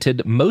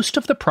presented most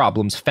of the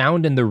problems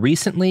found in the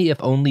recently,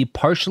 if only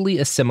partially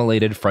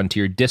assimilated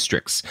frontier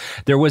districts.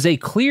 There was a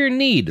clear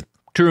need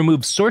to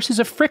remove sources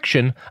of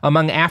friction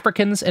among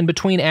Africans and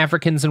between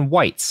Africans and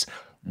whites.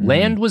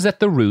 Land was at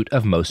the root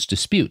of most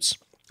disputes.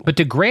 But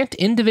to grant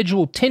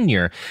individual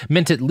tenure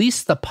meant at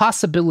least the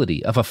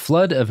possibility of a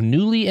flood of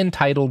newly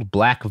entitled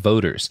black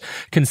voters,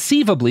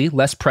 conceivably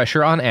less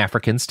pressure on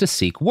Africans to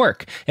seek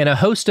work, and a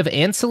host of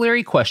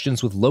ancillary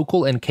questions with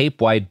local and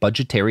Cape-wide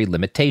budgetary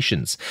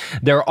limitations.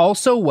 There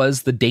also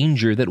was the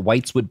danger that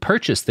whites would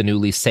purchase the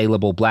newly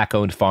saleable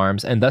black-owned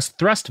farms and thus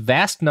thrust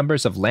vast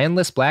numbers of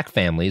landless black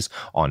families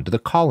onto the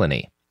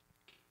colony.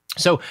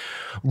 So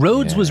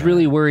Rhodes was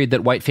really worried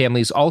that white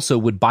families also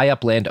would buy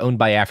up land owned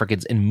by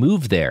Africans and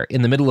move there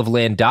in the middle of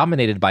land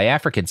dominated by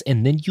Africans,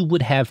 and then you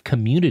would have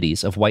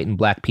communities of white and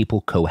black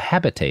people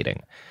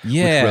cohabitating,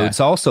 which Rhodes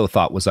also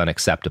thought was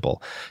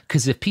unacceptable.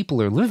 Because if people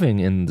are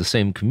living in the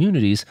same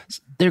communities,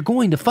 they're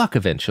going to fuck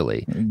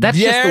eventually. That's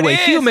just the way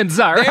humans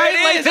are,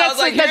 right?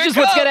 That's just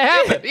what's going to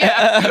happen.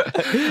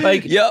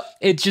 Yeah.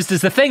 It just is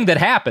the thing that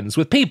happens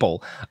with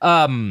people.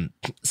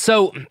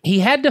 So he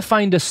had to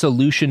find a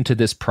solution to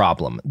this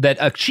problem that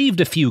achieved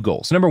a few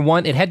goals. Number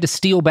one, it had to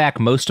steal back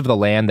most of the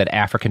land that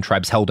African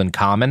tribes held in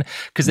common.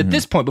 Because at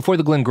this point, before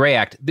the Glenn Gray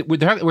Act, we're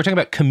talking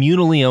about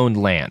communally owned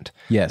land.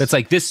 Yes. It's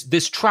like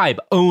this tribe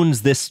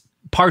owns this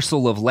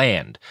parcel of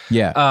land.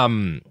 Yeah.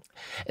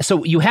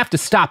 So you have to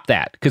stop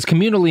that, because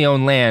communally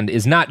owned land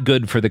is not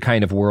good for the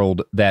kind of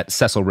world that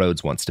Cecil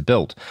Rhodes wants to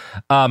build.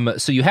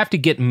 So you have to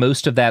get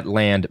most of that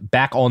land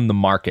back on the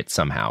market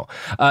somehow.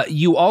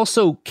 You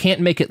also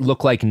can't make it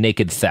look like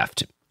naked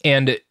theft.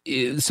 And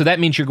so that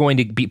means you're going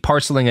to be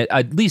parceling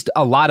at least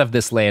a lot of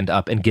this land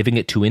up and giving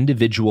it to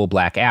individual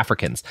black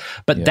Africans.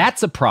 But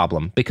that's a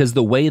problem, because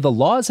the way the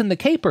laws in the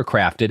Cape are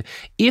crafted,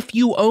 if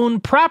you own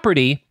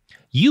property,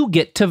 you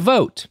get to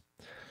vote.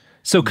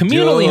 So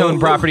communally owned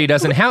property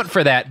doesn't count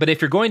for that, but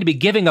if you're going to be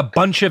giving a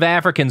bunch of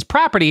Africans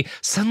property,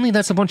 suddenly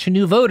that's a bunch of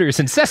new voters,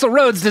 and Cecil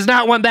Rhodes does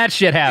not want that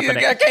shit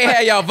happening. I can't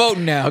have y'all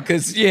voting now,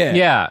 because so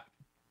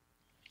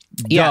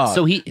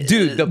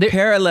the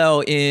parallel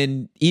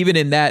in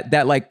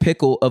that like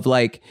pickle of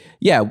like,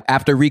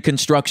 after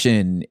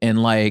Reconstruction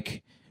and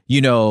like,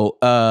 and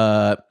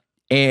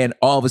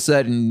all of a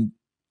sudden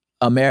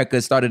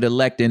America started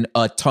electing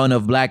a ton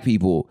of black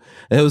people.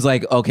 It was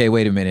like, okay,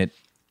 wait a minute,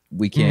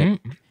 we can't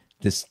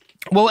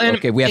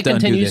we have to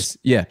undo this.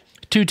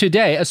 To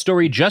today, a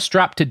story just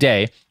dropped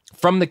today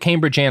from the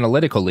Cambridge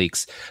Analytica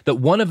leaks that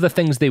one of the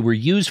things they were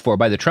used for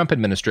by the Trump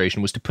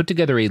administration was to put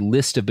together a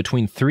list of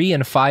between 3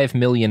 and 5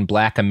 million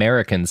black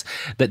Americans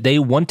that they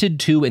wanted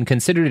to and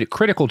considered it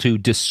critical to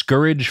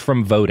discourage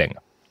from voting.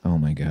 Oh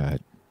my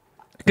God.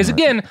 Because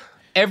again,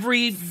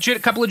 every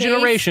couple of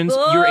generations,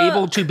 you're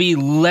able to be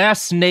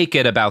less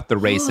naked about the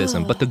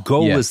racism, but the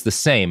goal is the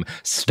same.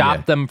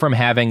 Stop them from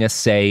having a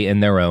say in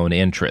their own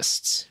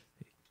interests.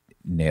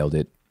 Nailed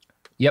it.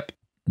 Yep.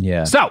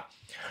 Yeah. So,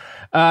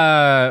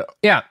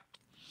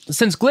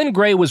 since Glenn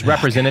Gray was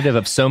representative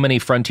of so many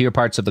frontier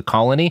parts of the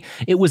colony,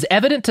 it was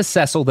evident to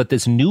Cecil that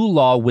this new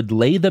law would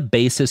lay the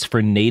basis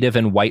for native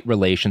and white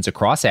relations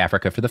across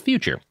Africa for the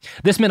future.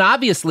 This meant,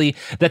 obviously,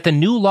 that the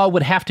new law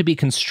would have to be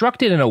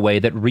constructed in a way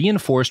that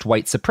reinforced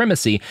white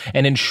supremacy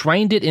and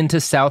enshrined it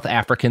into South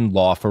African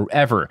law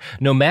forever,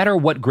 no matter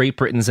what Great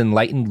Britain's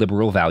enlightened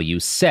liberal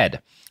values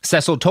said.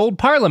 Cecil told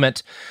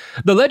Parliament,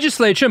 the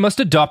legislature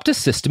must adopt a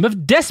system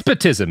of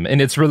despotism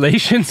in its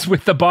relations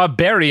with the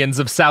barbarians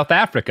of South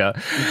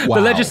Africa. Wow.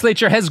 The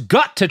legislature has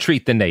got to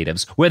treat the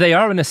natives, where they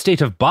are in a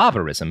state of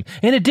barbarism,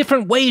 in a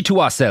different way to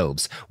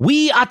ourselves.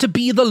 We are to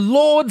be the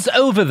lords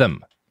over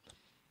them.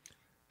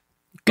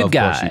 Good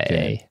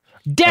guy.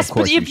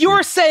 Despot. If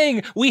you're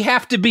saying we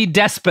have to be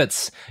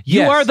despots,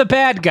 you are the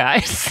bad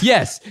guys.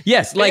 Yes.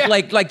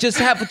 Like just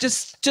have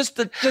just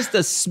a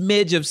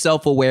smidge of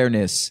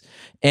self-awareness.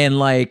 And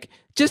like,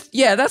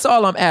 that's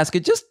all I'm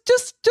asking.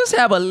 Just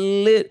have a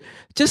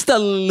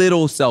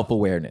little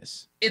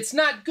self-awareness. It's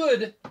not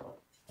good,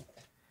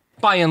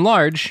 by and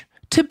large,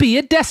 to be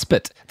a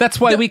despot. That's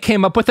why we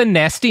came up with a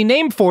nasty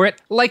name for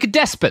it, like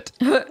despot.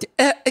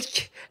 I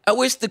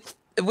wish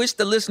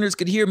the listeners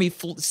could hear me,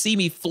 see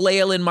me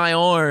flailing my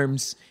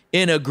arms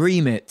in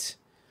agreement,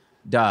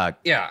 dog.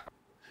 Yeah.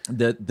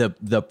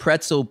 The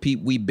pretzel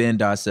we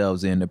bend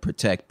ourselves in to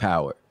protect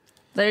power.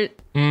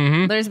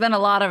 There's been a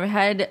lot of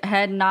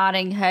head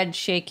nodding, head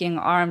shaking,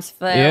 arms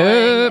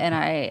flailing, and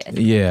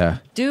I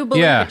do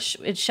believe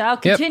it shall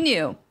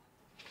continue.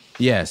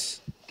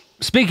 Yes.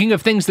 Speaking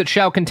of things that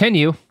shall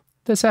continue,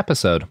 this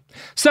episode.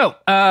 So,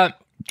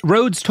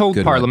 Rhodes told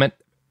Parliament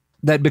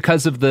that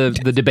because of the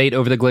debate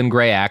over the Glenn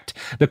Gray Act,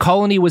 the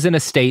colony was in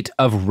a state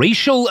of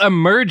racial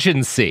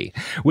emergency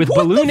with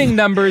ballooning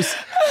numbers.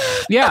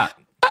 Yeah.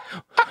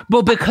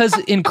 Well, because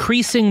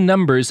increasing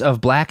numbers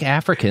of black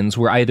Africans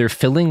were either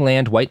filling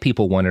land white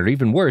people wanted, or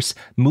even worse,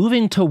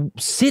 moving to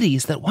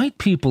cities that white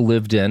people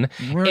lived in.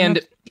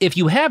 And if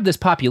you have this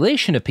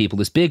population of people,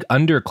 this big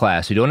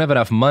underclass who don't have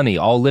enough money,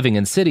 all living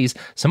in cities,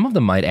 some of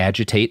them might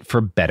agitate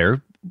for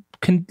better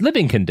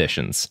living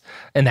conditions,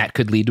 and that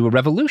could lead to a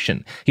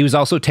revolution. He was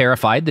also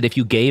terrified that if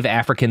you gave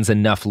Africans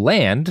enough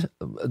land,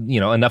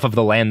 enough of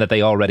the land that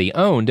they already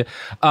owned,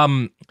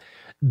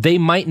 they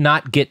might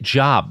not get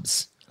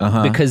jobs.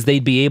 because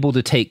they'd be able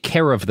to take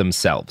care of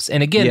themselves.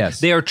 And again,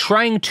 they are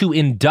trying to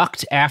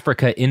induct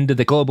Africa into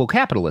the global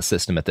capitalist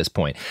system at this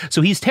point.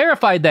 So he's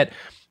terrified that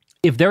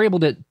if they're able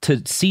to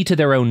see to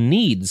their own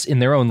needs in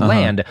their own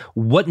land,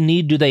 what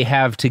need do they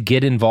have to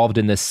get involved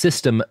in this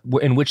system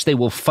in which they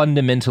will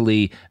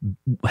fundamentally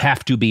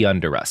have to be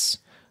under us?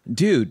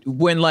 Dude,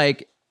 when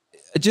like,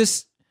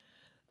 just,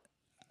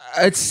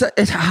 it's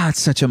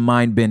such a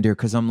mind bender,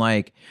 because I'm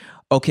like,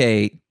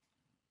 okay,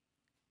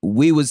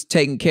 we was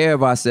taking care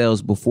of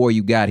ourselves before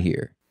you got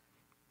here.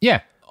 Yeah.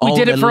 We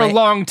did it for a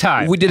long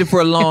time. We did it for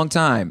a long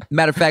time.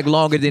 Matter of fact,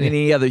 longer than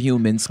any other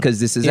humans,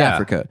 because this is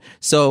Africa.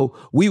 So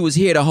we was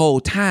here the whole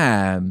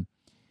time.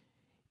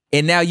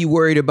 And now you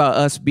worried about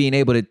us being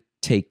able to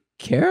take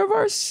care of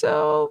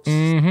ourselves?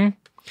 Mm-hmm.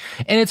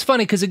 And it's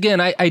funny because,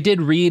 again, I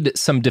did read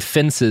some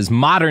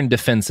modern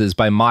defenses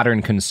by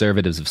modern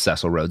conservatives of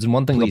Cecil Rhodes. And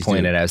one thing they'll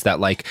point at is that,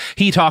 like,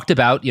 he talked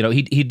about,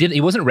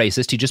 he wasn't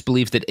racist. He just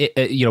believed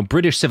that,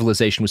 British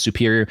civilization was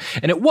superior.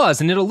 And it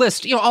was. And it'll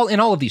list, in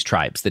all of these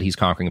tribes that he's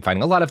conquering and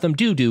fighting, a lot of them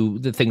do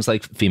the things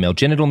like female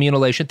genital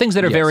mutilation, things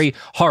that are very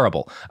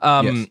horrible.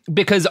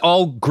 Because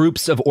all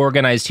groups of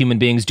organized human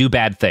beings do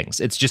bad things.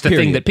 It's just a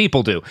thing that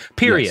people do,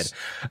 period.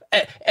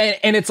 Yes.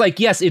 And it's like,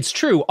 yes, it's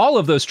true. All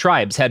of those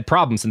tribes had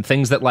problems and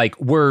things that like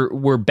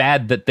were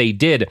bad that they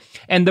did.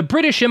 And the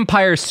British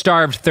Empire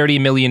starved 30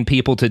 million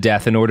people to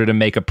death in order to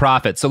make a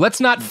profit. So let's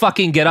not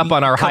fucking get up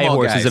on our high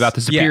horses about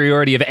the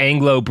superiority of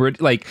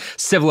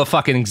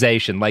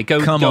civilization. Like,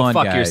 go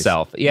fuck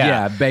yourself.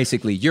 Yeah,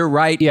 basically. You're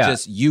right.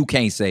 Just you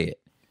can't say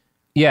it.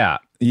 Yeah.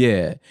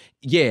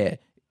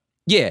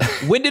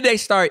 When did they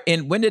start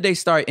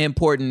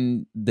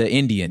importing the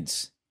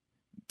Indians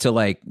to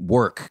like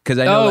work? Because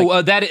I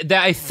know that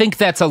I think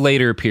that's a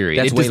later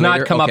period. It does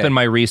not come up in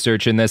my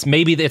research in this.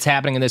 Maybe it's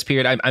happening in this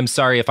period. I'm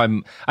sorry if I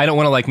don't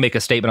want to like make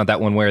a statement on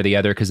that one way or the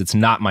other, because it's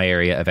not my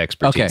area of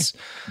expertise.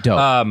 Okay.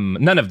 Dope.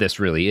 None of this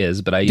really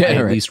is, but I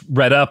at least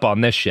read up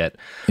on this shit.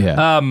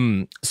 Yeah.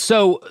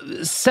 So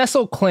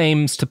Cecil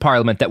claims to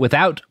Parliament that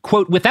without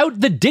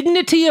the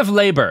dignity of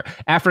labor,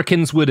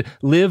 Africans would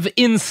live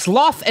in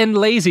sloth and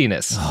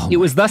laziness. It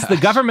was thus the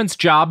government's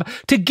job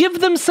to give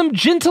them some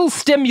gentle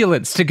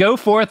stimulants to go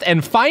forth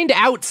and find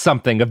out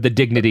something of the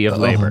dignity of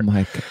labor. Oh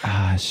my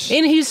gosh.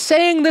 And he's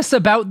saying this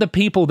about the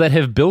people that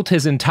have built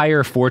his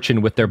entire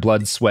fortune with their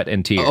blood, sweat,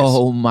 and tears.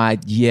 Oh my,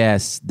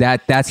 yes.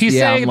 That's he's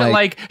saying that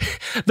like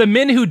the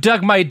men who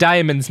dug my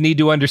diamonds need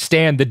to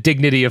understand the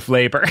dignity of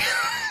labor.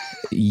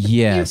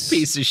 Yes. You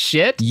piece of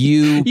shit.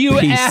 You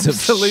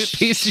absolute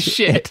piece of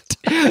shit.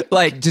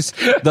 Like just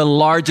the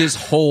largest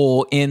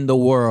hole in the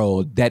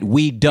world that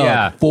we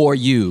dug for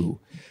you.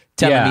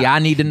 Telling me I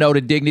need to know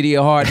the dignity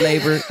of hard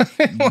labor.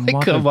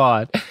 Like, come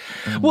on.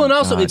 Well, and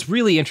also it's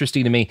really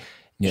interesting to me.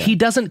 Yeah. He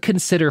doesn't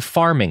consider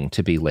farming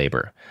to be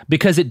labor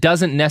because it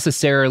doesn't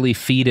necessarily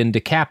feed into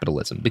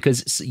capitalism,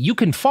 because you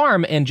can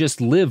farm and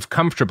just live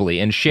comfortably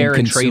and share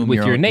and trade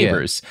with your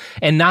neighbors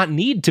and not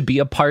need to be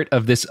a part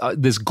of this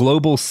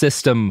global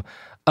system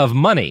of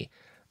money.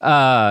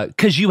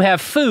 Because you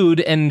have food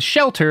and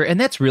shelter, and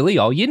that's really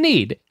all you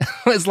need.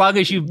 As long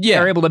as you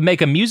are able to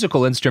make a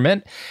musical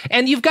instrument,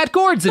 and you've got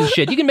gourds and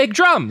shit, you can make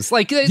drums.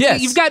 Like,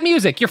 you've got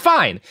music, you're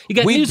fine. You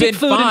got music,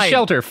 food, and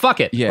shelter.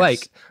 Fuck it. Yes.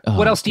 Like,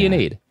 what else do you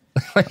need?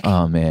 Like,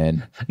 oh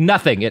man,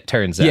 nothing. It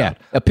turns out. Yeah.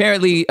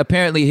 Apparently,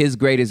 his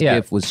greatest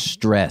gift was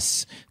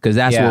stress, because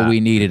that's what we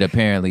needed.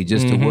 Apparently,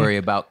 just to worry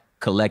about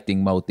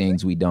collecting more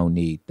things we don't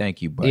need.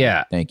 Thank you, buddy.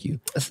 Yeah. Thank you.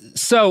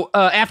 So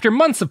after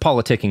months of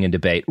politicking and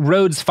debate,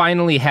 Rhodes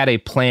finally had a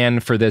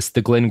plan for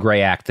the Glenn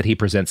Gray Act that he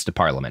presents to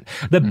Parliament.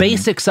 The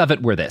basics of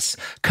it were this.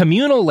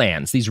 Communal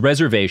lands, these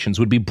reservations,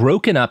 would be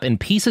broken up and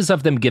pieces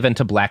of them given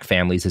to black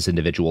families as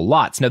individual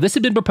lots. Now, this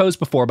had been proposed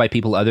before by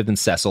people other than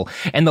Cecil,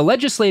 and the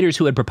legislators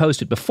who had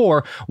proposed it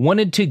before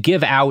wanted to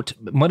give out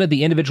one of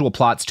the individual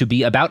plots to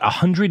be about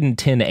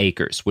 110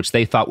 acres, which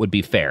they thought would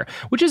be fair,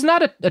 which is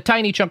not a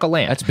tiny chunk of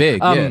land. That's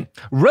big,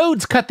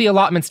 Rhodes cut the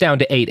allotments down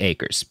to 8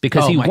 acres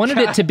because he wanted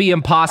it to be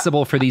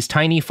impossible for these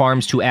tiny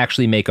farms to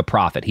actually make a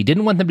profit. He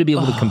didn't want them to be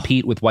able to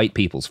compete with white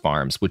people's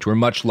farms, which were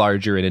much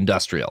larger and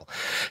industrial.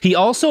 He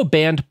also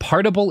banned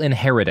partable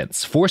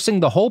inheritance, forcing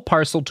the whole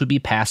parcel to be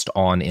passed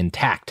on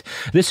intact.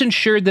 This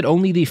ensured that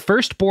only the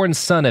firstborn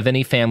son of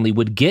any family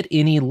would get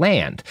any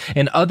land,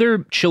 and other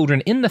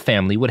children in the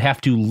family would have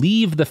to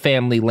leave the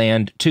family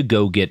land to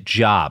go get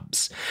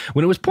jobs.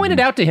 When it was pointed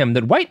out to him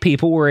that white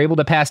people were able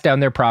to pass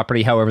down their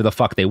property however the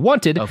fuck they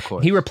wanted,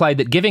 he replied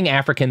that giving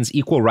Africans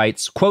equal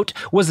rights, quote,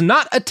 was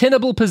not a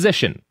tenable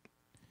position.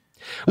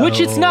 Which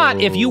it's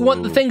not. If you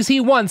want the things he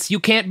wants, you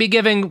can't be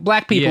giving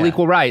black people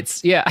equal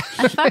rights. Yeah.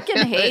 I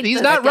fucking hate He's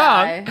this not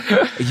guy.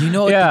 wrong. You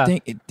know what the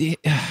thing...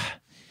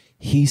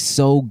 He's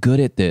so good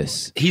at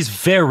this. He's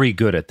very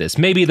good at this.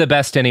 Maybe the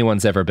best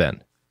anyone's ever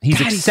been. He's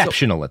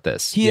exceptional at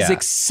this. He is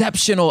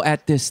exceptional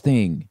at this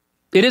thing.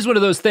 It is one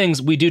of those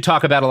things. We do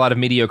talk about a lot of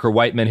mediocre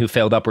white men who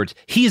failed upwards.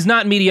 He's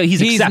not mediocre.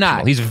 He's exceptional.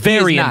 Not. He's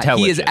very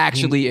intelligent. He is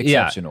actually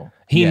exceptional.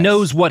 He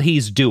knows what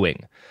he's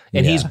doing,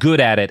 and he's good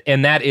at it.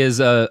 And that is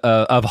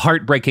of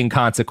heartbreaking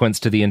consequence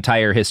to the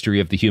entire history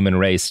of the human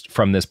race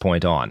from this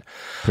point on.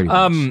 Pretty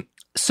much.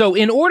 So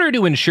in order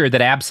to ensure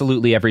that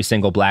absolutely every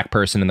single black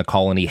person in the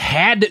colony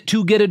had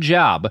to get a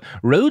job,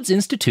 Rhodes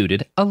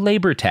instituted a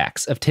labor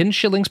tax of 10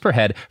 shillings per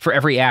head for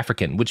every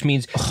African, which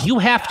means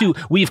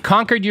we've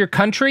conquered your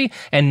country,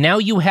 and now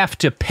you have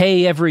to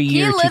pay every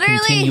year to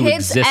continue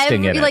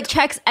existing in it. He like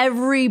checks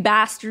every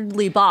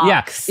bastardly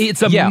box. Yeah,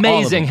 it's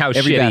amazing how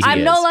shitty he is.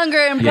 I'm no longer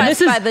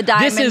impressed by the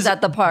diamonds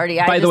at the party.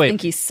 I just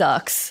think he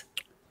sucks.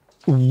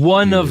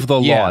 One of the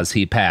laws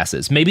he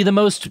passes, maybe the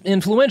most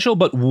influential,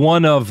 but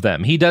one of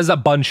them. He does a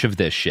bunch of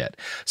this shit.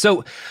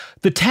 So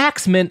the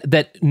tax meant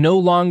that no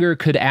longer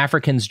could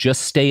Africans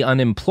just stay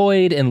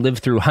unemployed and live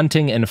through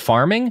hunting and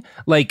farming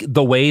like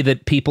the way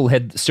that people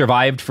had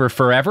survived for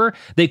forever.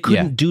 They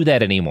couldn't do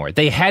that anymore.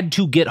 They had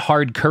to get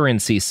hard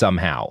currency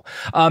somehow.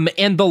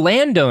 And the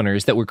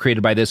landowners that were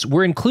created by this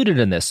were included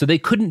in this. So they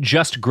couldn't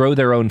just grow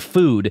their own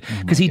food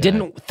because he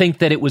didn't think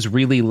that it was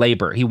really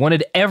labor. He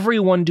wanted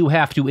everyone to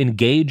have to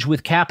engage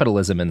with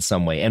capitalism in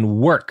some way and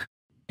work.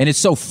 And it's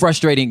so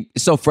frustrating.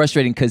 It's so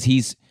frustrating because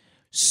he's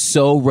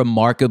so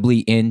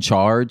remarkably in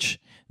charge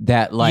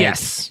that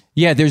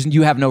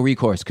you have no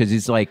recourse because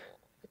it's like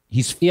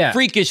he's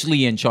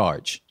freakishly in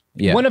charge.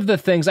 Yeah. One of the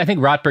things, I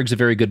think Rotberg's a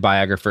very good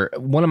biographer.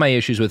 One of my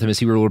issues with him is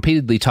he will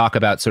repeatedly talk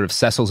about sort of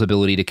Cecil's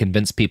ability to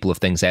convince people of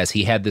things, as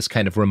he had this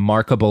kind of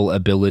remarkable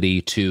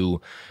ability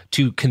to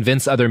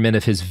convince other men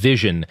of his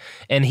vision.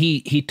 And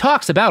he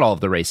talks about all of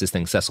the racist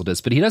things Cecil does,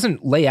 but he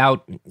doesn't lay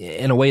out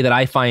in a way that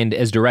I find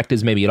as direct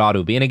as maybe it ought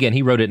to be. And again,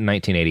 he wrote it in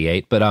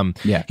 1988, but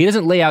he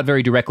doesn't lay out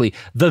very directly.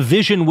 The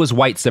vision was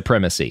white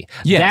supremacy.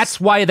 Yes. That's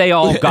why they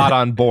all got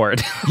on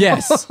board.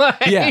 Yes.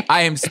 I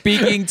am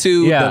speaking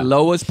to the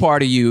lowest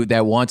part of you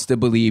that wants to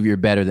believe you're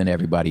better than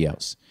everybody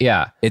else.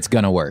 Yeah. It's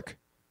going to work.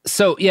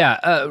 So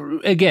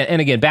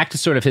again, back to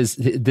sort of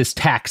this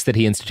tax that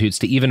he institutes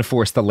to even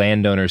force the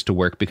landowners to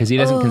work because he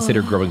doesn't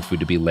consider growing food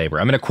to be labor.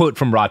 I'm going to quote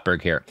from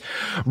Rotberg here.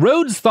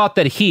 Rhodes thought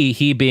that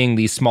he being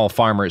these small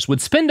farmers, would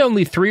spend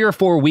only 3 or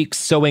 4 weeks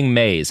sowing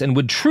maize and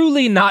would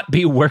truly not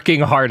be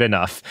working hard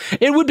enough.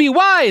 It would be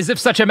wise if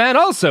such a man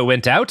also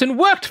went out and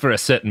worked for a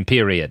certain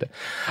period.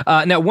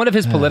 Now, one of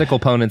his political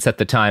opponents at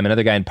the time,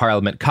 another guy in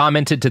Parliament,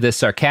 commented to this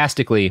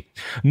sarcastically,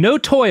 "No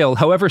toil,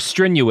 however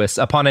strenuous,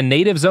 upon a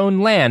native's own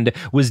land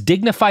was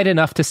dignified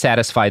enough to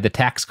satisfy the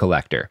tax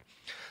collector."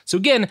 So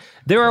again,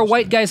 there are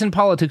white guys in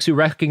politics who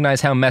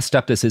recognize how messed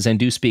up this is and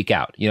do speak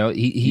out. You know,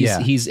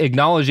 he's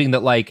acknowledging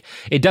that, like,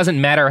 it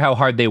doesn't matter how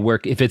hard they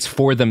work if it's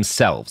for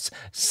themselves.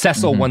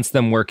 Cecil wants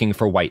them working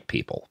for white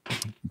people.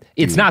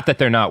 It's not that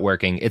they're not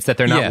working, it's that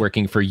they're not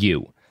working for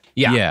you.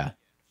 Yeah.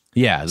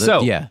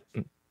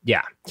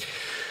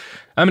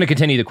 I'm going to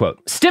continue the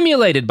quote.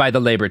 Stimulated by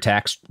the labor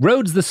tax,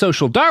 Rhodes the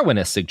social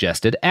Darwinist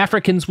suggested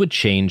Africans would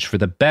change for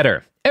the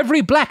better.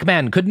 Every black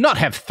man could not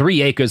have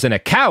 3 acres and a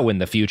cow in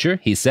the future,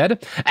 he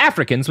said.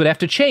 Africans would have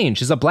to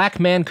change as a black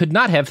man could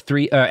not have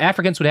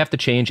Africans would have to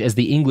change as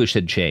the English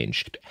had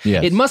changed.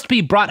 Yes. It must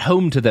be brought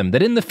home to them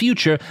that in the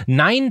future,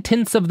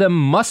 9/10 of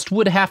them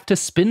would have to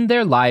spend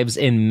their lives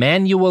in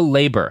manual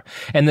labor.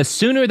 And the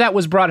sooner that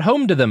was brought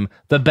home to them,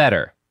 the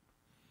better.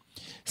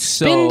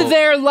 Spend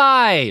their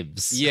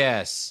lives.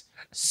 Yes.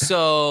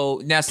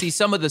 So now see,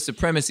 some of the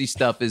supremacy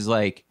stuff is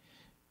like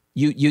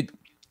you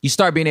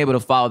start being able to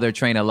follow their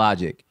train of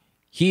logic.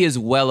 He is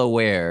well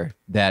aware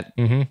that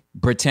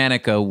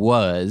Britannica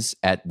was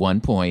at one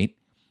point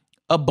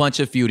a bunch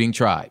of feuding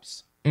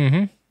tribes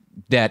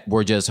that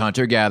were just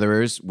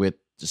hunter-gatherers with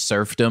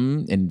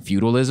serfdom and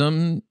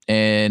feudalism,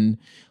 and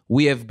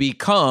we have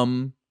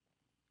become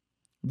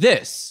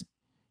this.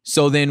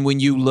 So then when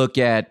you look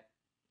at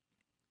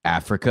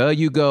Africa,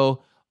 you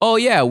go, oh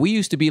yeah, we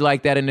used to be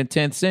like that in the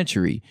 10th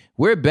century.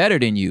 We're better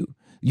than you.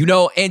 You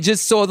know, and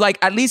just so like,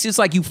 at least it's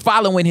like you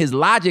following his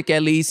logic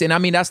at least. And I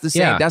mean, that's the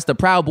same, that's the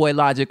Proud Boy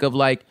logic of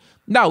like,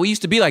 no, we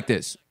used to be like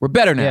this. We're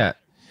better now.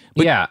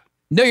 But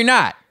no, you're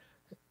not.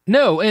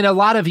 No, and a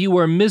lot of you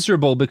are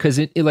miserable because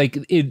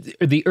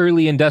the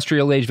early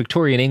industrial age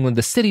Victorian England,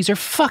 the cities are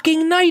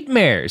fucking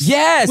nightmares.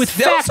 Yes. With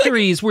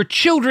factories where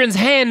children's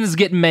hands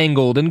get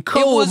mangled and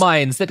coal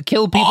mines that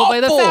kill people by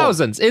the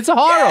thousands. It's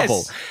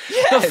horrible.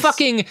 Yes.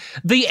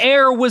 The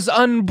air was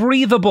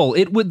unbreathable.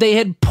 They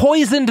had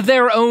poisoned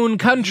their own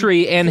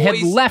country and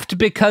had left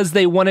because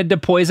they wanted to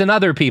poison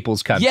other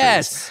people's countries.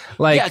 Yes.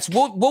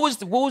 What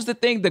was the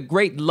thing? The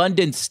Great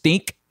London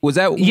Stink? Was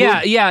that?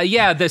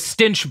 Yeah. The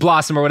stench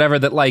blossom or whatever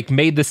that like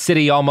made the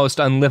city almost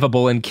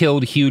unlivable and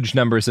killed huge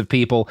numbers of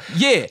people.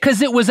 Yeah.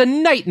 Because it was a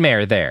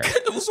nightmare there.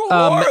 It was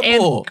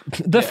horrible.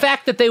 And the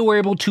fact that they were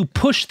able to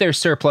push their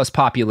surplus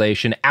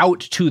population out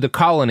to the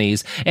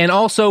colonies and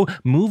also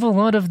move a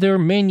lot of their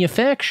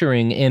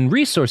manufacturing and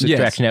resource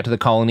extraction out to the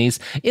colonies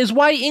is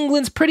why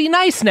England's pretty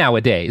nice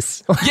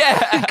nowadays.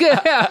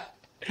 Yeah.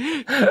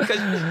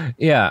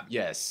 Yeah.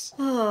 Yes.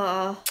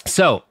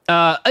 So,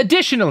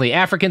 additionally,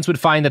 Africans would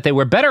find that they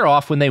were better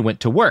off when they went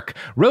to work.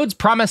 Rhodes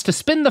promised to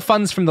spend the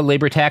funds from the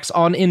labor tax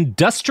on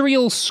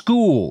industrial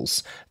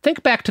schools.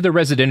 Think back to the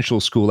residential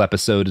school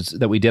episodes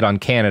that we did on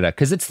Canada,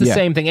 because it's the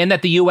same thing, and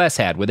that the U.S.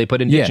 had, where they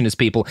put indigenous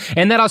people,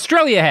 and that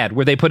Australia had,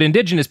 where they put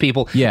indigenous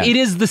people. Yeah. It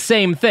is the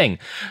same thing,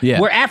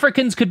 where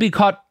Africans could be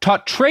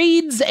taught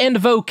trades and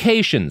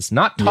vocations,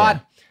 not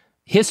taught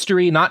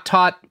history, not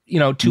taught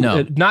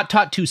not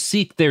taught to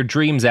seek their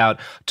dreams out,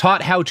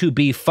 taught how to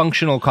be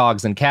functional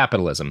cogs in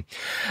capitalism.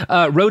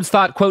 Rhodes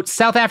thought, quote,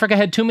 South Africa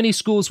had too many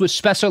schools which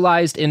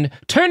specialized in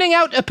turning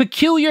out a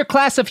peculiar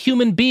class of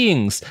human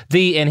beings,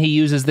 and he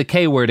uses the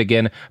K word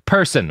again,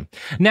 person.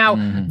 Now,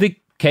 the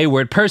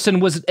K-word person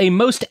was a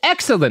most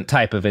excellent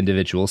type of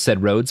individual,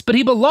 said Rhodes, but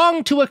he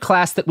belonged to a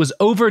class that was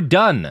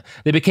overdone.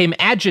 They became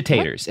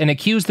agitators and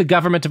accused the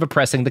government of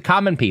oppressing the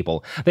common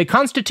people. They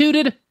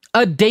constituted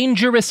a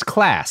dangerous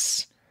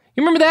class.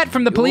 You remember that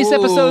from the police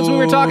episodes we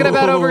were talking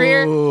about over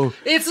here?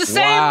 It's the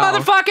same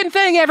motherfucking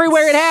thing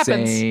everywhere it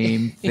happens.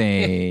 Same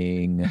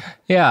thing.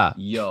 Yeah.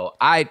 Yo,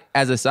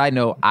 as a side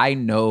note, I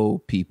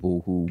know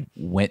people who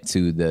went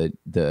to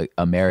the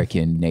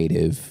American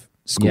native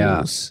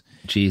schools.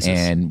 Jesus.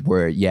 And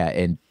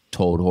and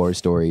told horror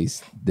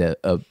stories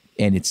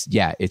and it's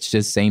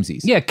just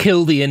samesies. Yeah,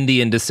 kill the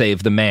Indian to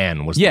save the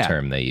man was the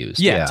term they used.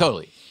 Yeah,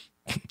 totally.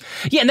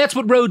 Yeah, and that's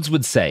what Rhodes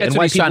would say. That's and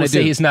why people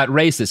say he's not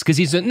racist, because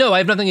he's no, I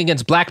have nothing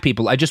against black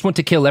people. I just want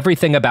to kill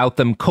everything about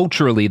them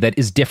culturally that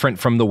is different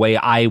from the way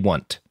I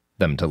want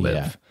them to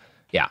live.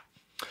 Yeah.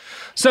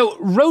 So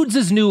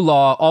Rhodes's new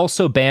law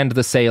also banned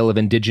the sale of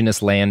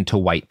indigenous land to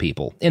white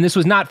people. And this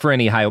was not for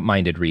any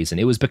high-minded reason.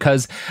 It was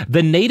because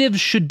the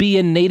natives should be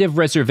in native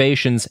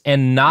reservations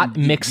and not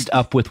mixed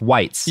up with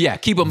whites. Yeah,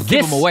 keep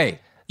them away.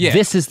 Yeah.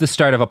 This is the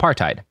start of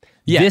apartheid.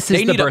 Yeah, this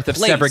is the birth of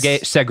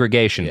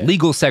segregation,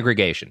 legal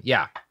segregation.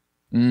 Yeah.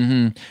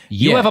 Mm-hmm.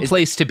 You have a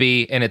place to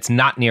be, and it's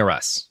not near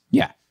us.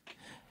 Yeah.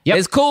 Yep.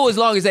 It's cool as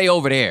long as they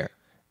over there.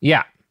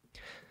 Yeah.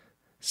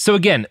 So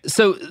again,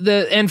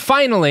 and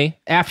finally,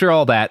 after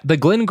all that, the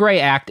Glenn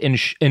Gray Act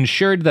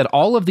ensured that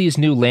all of these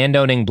new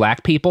landowning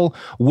black people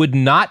would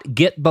not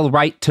get the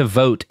right to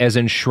vote as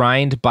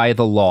enshrined by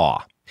the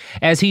law.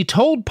 As he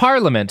told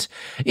Parliament,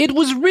 it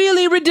was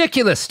really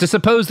ridiculous to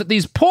suppose that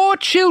these poor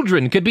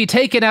children could be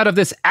taken out of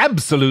this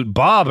absolute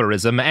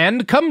barbarism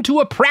and come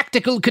to a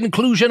practical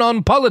conclusion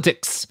on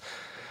politics.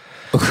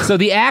 So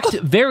the act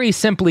very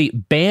simply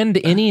banned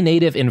any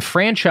native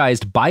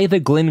enfranchised by the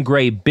Glenn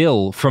Gray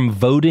bill from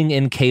voting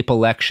in Cape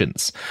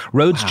elections.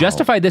 Rhodes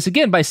justified this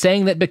again by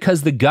saying that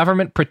because the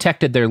government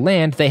protected their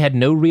land, they had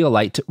no real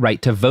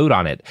right to vote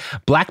on it.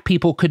 Black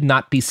people could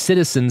not be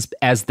citizens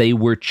as they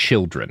were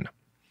children.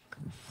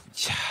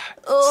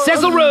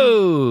 Cecil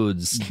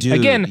Rhodes. Dude,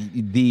 again,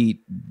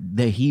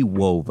 he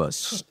wove a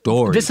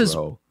story. This is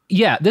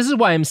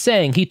why I'm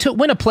saying he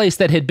went a place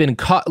that had been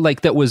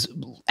that was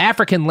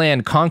African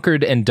land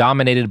conquered and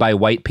dominated by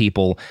white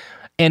people,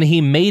 and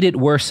he made it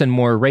worse and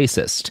more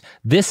racist.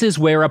 This is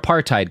where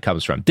apartheid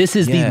comes from. This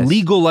is the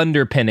legal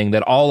underpinning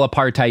that all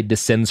apartheid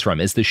descends from,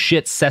 is the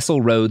shit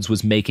Cecil Rhodes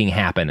was making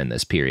happen in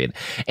this period.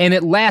 And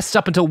it lasts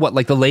up until what,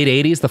 like the late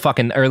 80s, the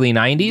fucking early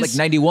 90s? Like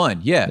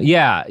 91, yeah.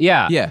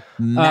 Yeah.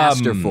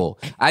 Masterful.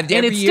 And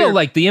it's still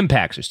like the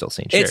impacts are still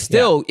seen. Sure. It's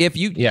still,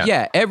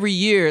 every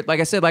year, like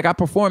I said, like I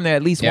perform there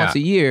at least once a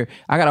year.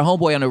 I got a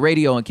homeboy on the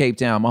radio in Cape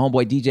Town, my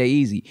homeboy DJ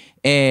Easy.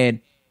 And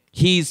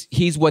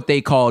he's what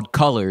they called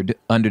colored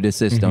under the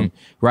system,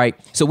 right?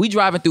 So we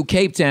driving through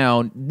Cape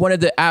Town, one of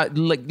the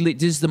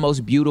this is the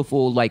most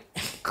beautiful, like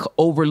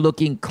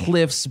overlooking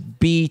cliffs,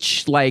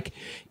 beach, like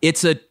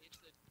it's a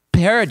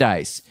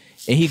paradise.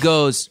 And he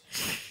goes,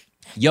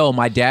 "Yo,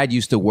 my dad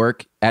used to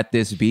work at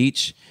this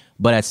beach,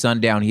 but at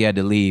sundown he had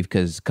to leave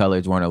because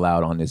coloreds weren't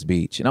allowed on this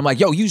beach." And I'm like,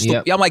 "Yo,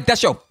 I'm like,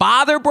 that's your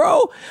father,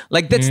 bro?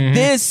 Like that's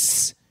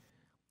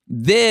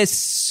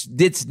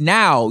this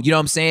now," you know what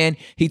I'm saying?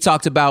 He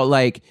talked about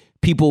like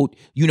people,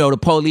 the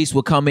police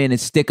will come in and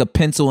stick a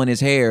pencil in his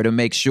hair to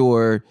make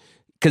sure,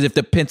 because if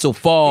the pencil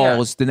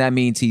falls, then that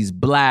means he's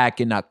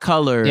black and not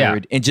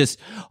colored, and just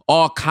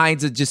all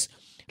kinds of just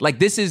like,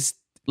 this is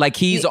like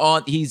he's a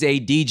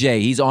DJ.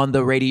 He's on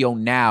the radio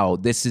now.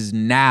 This is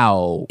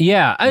now.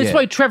 Yeah. That's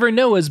why Trevor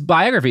Noah's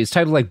biography is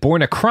titled like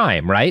Born a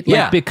Crime, right?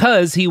 Like,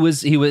 because he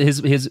was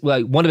his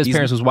one of his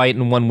parents was white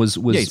and one was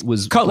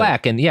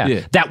black, and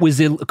that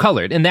was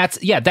colored, and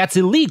that's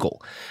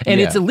illegal.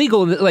 And it's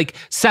illegal. Like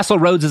Cecil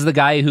Rhodes is the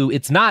guy who,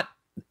 it's not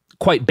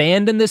quite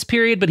banned in this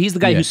period, but he's the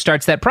guy who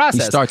starts that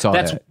process. He starts all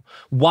that.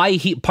 Why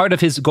part of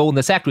his goal in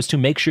this act was to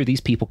make sure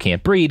these people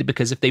can't breed,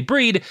 because if they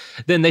breed,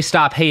 then they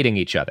stop hating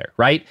each other,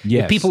 right?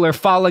 Yes. If people are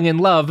falling in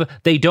love,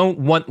 they don't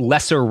want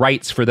lesser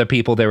rights for the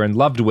people they're in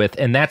love with,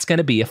 and that's going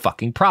to be a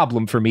fucking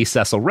problem for me,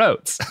 Cecil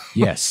Rhodes.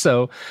 Yes.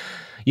 So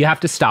you have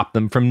to stop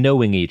them from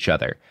knowing each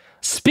other.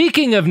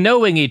 Speaking of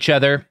knowing each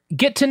other,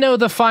 get to know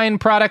the fine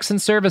products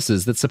and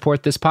services that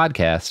support this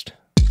podcast.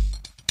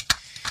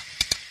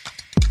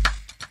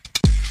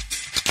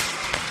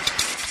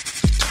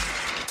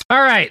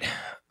 All right.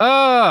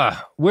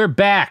 We're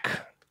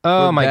back.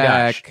 Oh We're my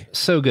back. gosh,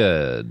 so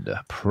good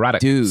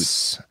products, dude.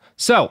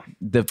 So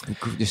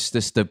this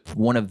is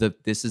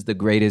the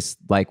greatest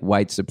like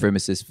white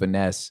supremacist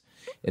finesse.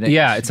 And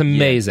it's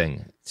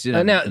amazing. It's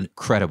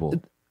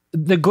incredible.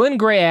 The Glenn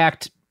Gray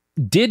Act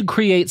did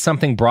create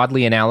something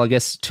broadly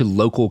analogous to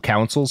local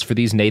councils for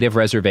these native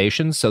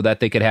reservations so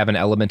that they could have an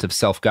element of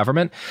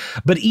self-government.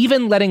 But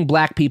even letting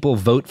black people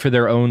vote for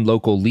their own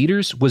local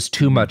leaders was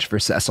too much for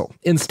Cecil.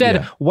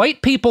 Instead,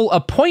 white people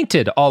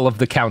appointed all of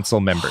the council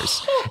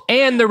members,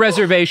 and the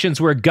reservations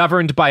were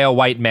governed by a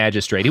white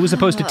magistrate. He was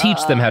supposed to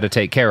teach them how to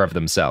take care of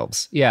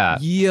themselves. Yeah.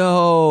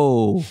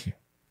 Yo.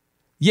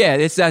 Yeah,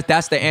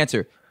 that's the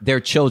answer.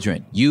 They're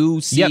children. You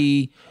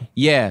see,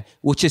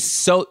 which is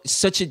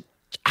such a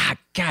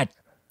God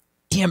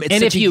damn, it's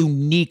such a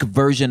unique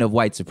version of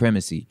white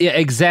supremacy. Yeah,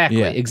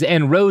 exactly.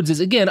 And Rhodes is,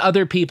 again,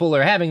 other people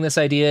are having this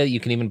idea. You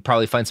can even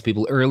probably find some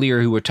people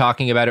earlier who were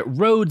talking about it.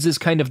 Rhodes is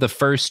kind of the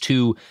first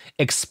who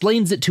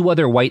explains it to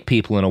other white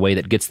people in a way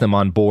that gets them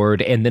on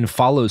board and then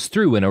follows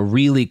through in a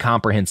really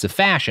comprehensive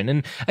fashion.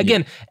 And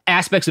again,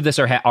 aspects of this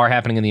are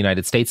happening in the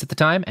United States at the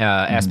time.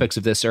 Aspects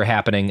of this are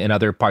happening in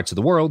other parts of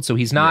the world. So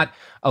he's not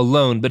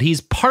alone, but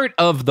he's part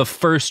of the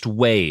first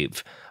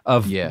wave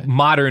of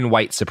modern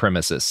white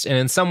supremacists. And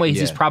in some ways,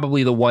 he's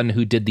probably the one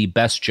who did the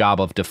best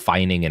job of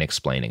defining and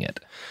explaining it.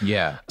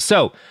 Yeah.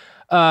 So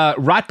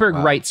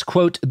Rotberg writes,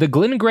 quote, "The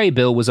Glenn Gray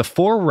Bill was a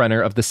forerunner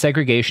of the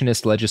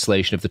segregationist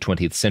legislation of the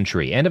 20th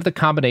century and of the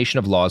combination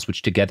of laws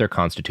which together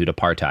constitute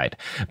apartheid.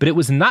 But it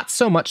was not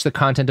so much the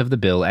content of the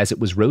bill as it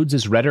was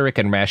Rhodes's rhetoric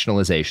and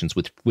rationalizations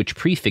which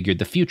prefigured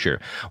the future.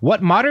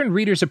 What modern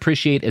readers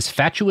appreciate as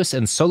fatuous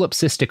and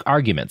solipsistic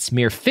arguments,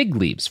 mere fig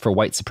leaves for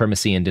white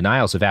supremacy and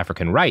denials of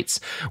African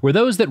rights, were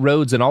those that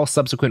Rhodes and all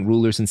subsequent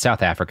rulers in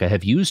South Africa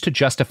have used to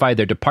justify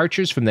their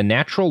departures from the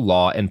natural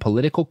law and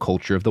political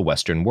culture of the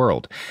Western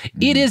world.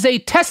 It is a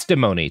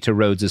testimony to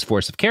Rhodes's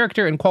force of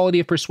character and quality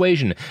of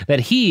persuasion that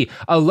he,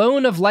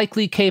 alone of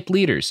likely Cape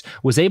leaders,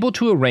 was able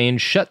to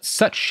arrange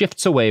such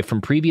shifts away from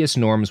previous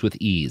norms with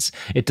ease.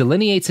 It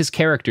delineates his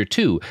character,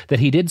 too, that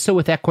he did so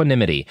with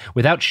equanimity,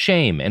 without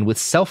shame, and with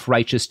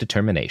self-righteous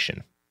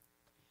determination."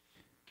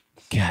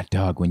 God,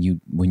 dog, when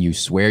you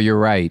swear you're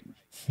right.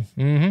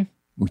 And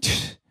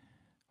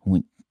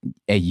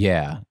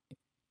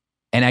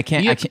I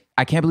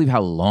can't believe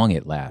how long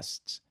it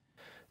lasts.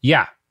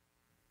 Yeah.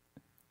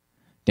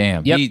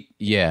 Damn.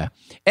 Yep.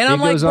 And I'm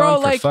like,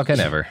 bro, like fucking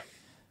ever.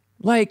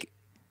 Like,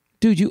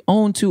 dude, you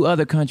own 2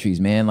 other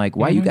countries, man. Like,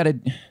 why you gotta?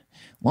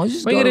 Why don't you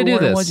just go to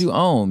the ones you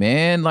own,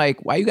 man?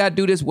 Like, why you gotta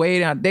do this way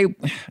down?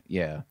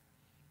 Yeah,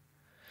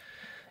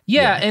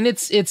 and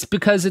it's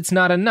because it's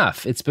not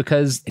enough. It's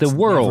because the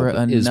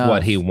world is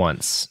what he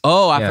wants.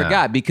 Oh, I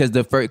forgot because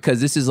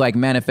this is like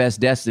Manifest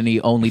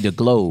Destiny, only the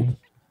globe.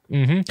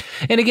 And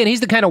again,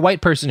 he's the kind of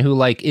white person who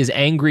like is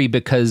angry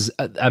because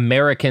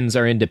Americans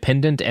are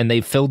independent and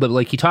they filled up.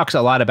 Like he talks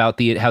a lot about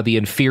how the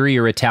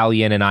inferior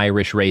Italian and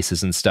Irish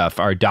races and stuff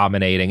are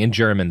dominating, and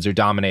Germans are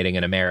dominating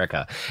in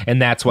America,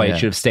 and that's why it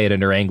should have stayed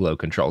under Anglo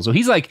control. So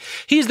he's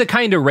the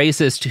kind of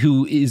racist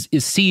who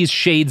sees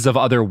shades of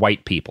other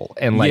white people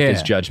and like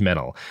is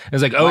judgmental.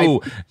 It's like,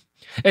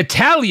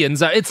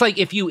 Italians are. It's like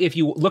if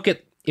you look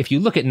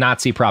at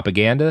Nazi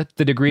propaganda,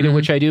 the degree to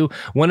which I do,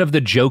 one of the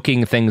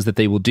joking things that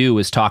they will do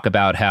is talk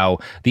about how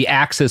the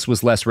Axis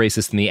was less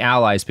racist than the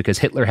Allies because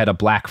Hitler had a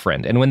black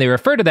friend. And when they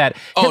refer to that,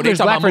 Hitler's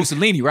they're talking about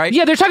Mussolini, right?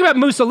 Yeah, they're talking about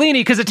Mussolini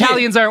because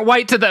Italians aren't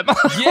white to them.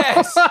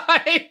 Yes.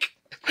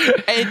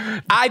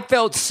 And I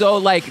felt so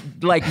like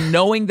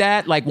knowing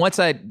that, like once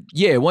I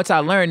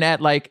learned that,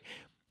 like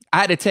I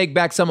had to take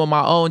back some of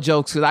my own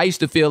jokes because I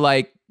used to feel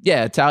like,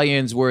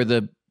 Italians were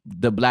the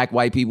black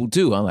white people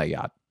too. I'm like,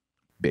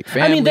 big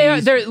families. I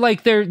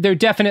mean, they're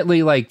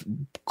definitely like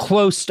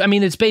close. I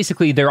mean, it's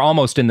basically they're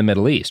almost in the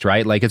Middle East,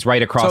 right? Like it's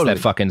right across that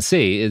fucking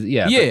sea.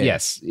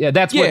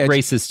 That's what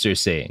racists are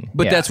seeing.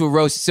 But that's what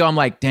Rose. So I'm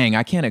like, dang,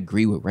 I can't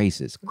agree with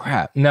racists.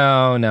 Crap.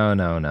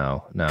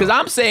 No. Because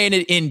I'm saying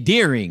it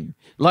endearing.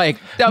 Like,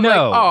 I'm like,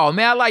 oh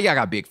man, I like y'all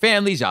got big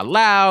families, y'all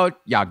loud,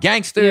 y'all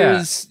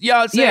gangsters,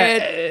 y'all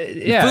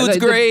saying food's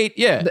great.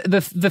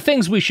 The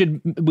things we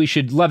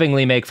should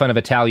lovingly make fun of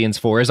Italians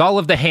for is all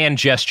of the hand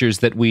gestures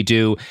that we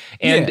do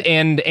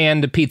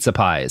and pizza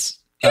pies.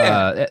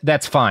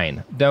 That's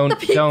fine. Don't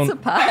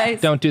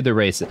do the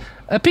racist.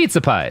 Pizza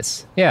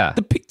pies. Yeah.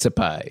 The pizza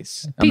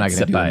pies. I'm not going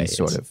to do any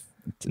sort of.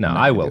 No,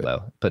 I will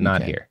though, but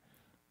not here.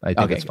 I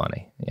think it's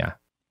funny. Yeah.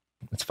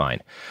 It's fine.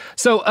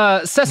 So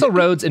Cecil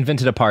Rhodes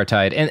invented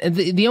apartheid, and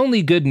the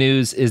only good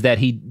news is that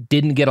he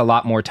didn't get a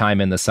lot more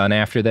time in the sun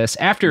after this.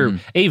 After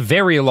a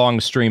very long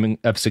stream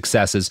of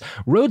successes,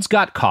 Rhodes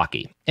got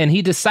cocky, and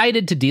he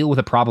decided to deal with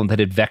a problem that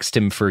had vexed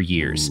him for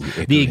years.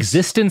 The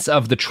existence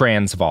of the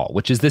Transvaal,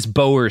 which is this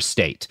Boer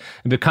state.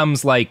 It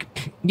becoms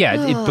like,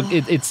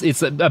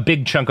 it's a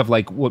big chunk of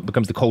like what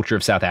becomes the culture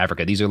of South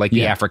Africa. These are like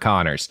the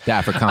Afrikaners. The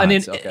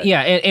Afrikaners,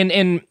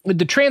 and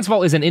the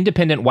Transvaal is an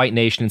independent white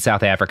nation in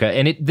South Africa,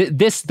 and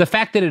the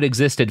fact that it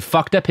existed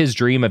fucked up his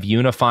dream of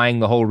unifying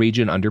the whole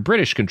region under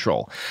British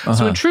control.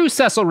 So in true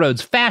Cecil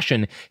Rhodes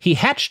fashion, he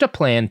hatched a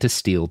plan to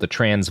steal the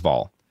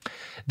Transvaal.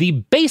 The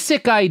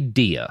basic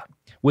idea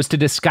was to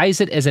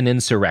disguise it as an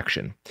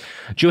insurrection.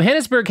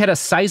 Johannesburg had a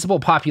sizable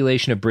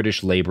population of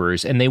British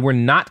laborers, and they were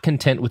not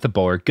content with the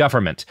Boer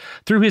government.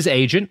 Through his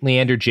agent,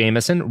 Leander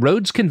Jameson,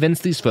 Rhodes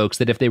convinced these folks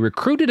that if they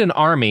recruited an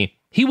army,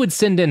 he would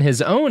send in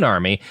his own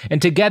army,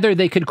 and together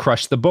they could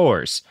crush the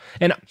Boers.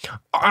 And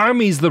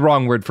army's the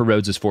wrong word for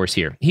Rhodes's force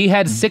here. He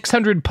had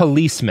 600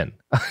 policemen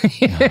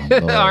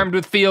armed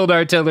with field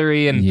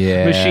artillery and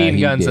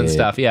machine guns and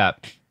stuff. Yeah.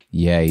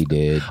 Yeah, he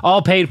did.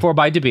 All paid for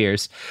by De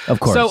Beers. Of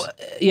course. So,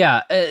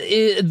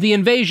 the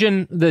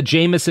invasion, the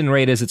Jameson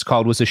raid as it's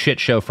called, was a shit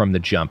show from the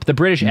jump. The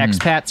British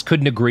expats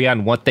couldn't agree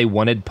on what they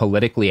wanted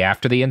politically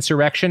after the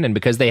insurrection, and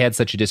because they had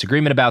such a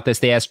disagreement about this,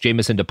 they asked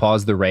Jameson to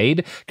pause the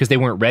raid because they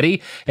weren't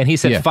ready, and he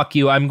said, fuck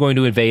you, I'm going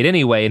to invade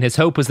anyway, and his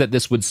hope was that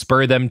this would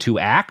spur them to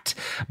act,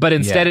 but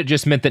instead it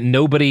just meant that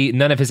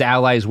none of his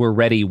allies were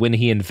ready when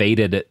he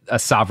invaded a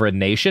sovereign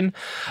nation.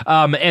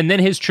 And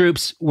then his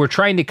troops were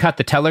trying to cut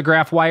the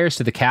telegraph wires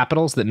to the capitals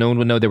that no one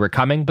would know they were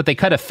coming, but they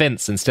cut a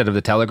fence instead of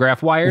the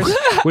telegraph wires,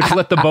 which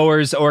let the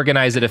Boers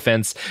organize a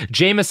defense.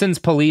 Jameson's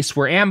police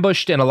were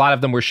ambushed, and a lot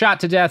of them were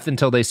shot to death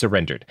until they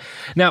surrendered.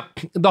 Now,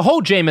 the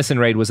whole Jameson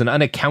raid was an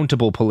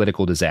unaccountable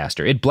political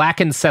disaster. It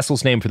blackened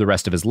Cecil's name for the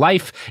rest of his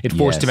life. It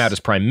forced him out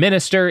as prime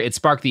minister. It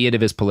sparked the end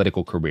of his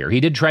political career. He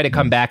did try to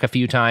come back a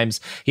few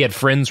times. He had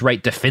friends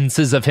write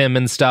defenses of him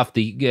and stuff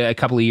a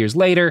couple of years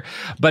later,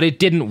 but it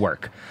didn't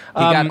work.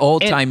 He got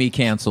old-timey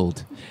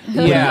canceled.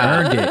 Yeah. He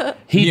earned it.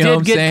 He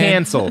did get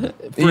canceled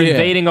for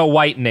invading a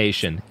white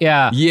nation.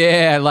 Yeah.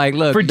 Yeah, like,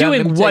 look. For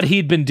doing what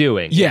he'd been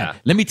doing. Yeah.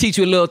 Let me teach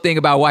you a little thing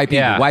about white people.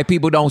 Yeah. White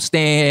people don't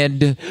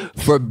stand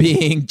for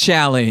being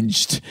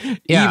challenged,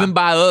 even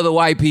by other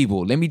white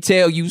people. Let me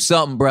tell you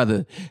something,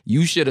 brother.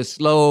 You should have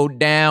slowed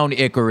down,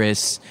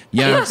 Icarus.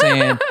 You know what I'm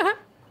saying?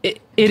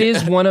 It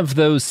is one of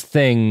those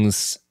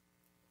things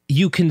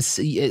you can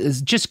see,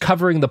 is just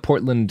covering the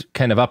Portland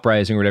kind of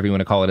uprising or whatever you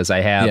want to call it, as I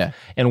have,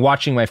 and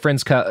watching my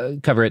friends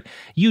cover it.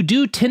 You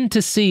do tend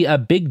to see a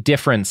big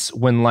difference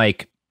when,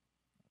 like,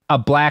 a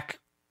black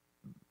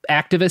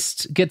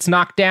activist gets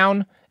knocked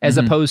down as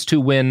opposed to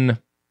when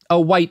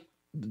a white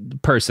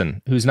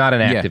person who's not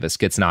an activist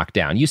gets knocked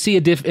down. You see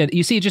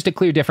you see just a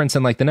clear difference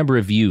in, like, the number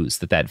of views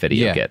that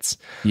video gets.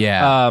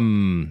 Yeah.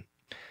 And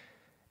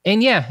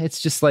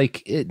it's just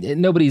like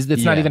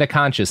it's not even a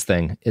conscious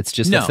thing. It's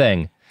just a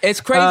thing. It's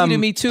crazy to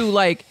me too.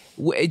 Like,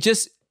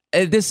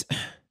 this,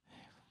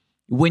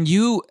 when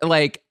you,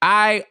 like,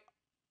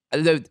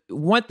 the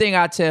one thing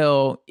I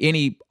tell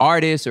any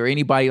artist or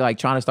anybody, like,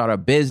 trying to start a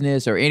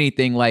business or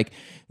anything, like,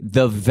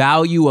 the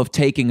value of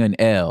taking an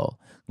L,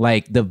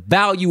 like, the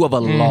value of a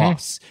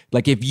loss.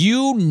 Like, if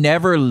you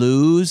never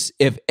lose,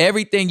 if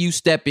everything you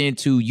step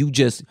into,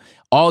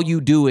 all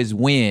you do is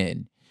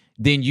win,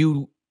 then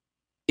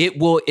it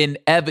will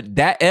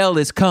that L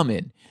is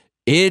coming.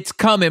 It's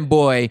coming,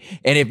 boy.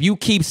 And if you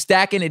keep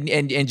stacking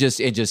and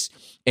just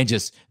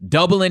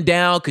doubling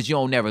down, because you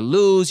don't never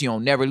lose,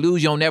 when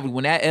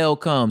that L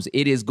comes,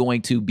 it is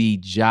going to be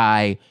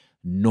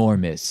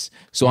ginormous.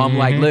 So I'm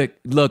like,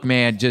 look,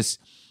 man, just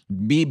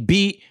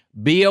be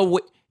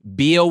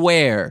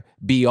aware,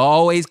 be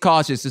always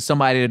cautious to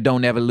somebody that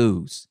don't ever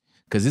lose,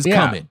 because it's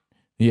coming.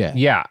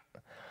 Yeah.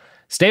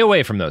 Stay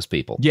away from those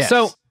people. Yes.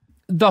 So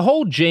the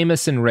whole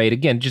Jameson raid,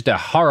 again, just a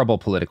horrible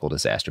political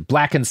disaster.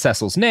 Blackens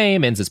Cecil's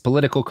name, ends his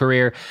political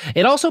career.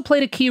 It also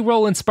played a key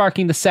role in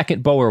sparking the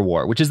Second Boer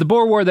War, which is the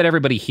Boer War that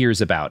everybody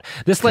hears about.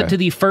 This led to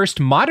the first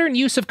modern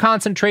use of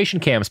concentration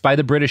camps by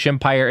the British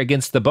Empire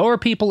against the Boer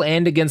people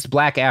and against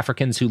black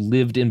Africans who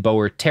lived in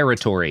Boer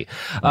territory.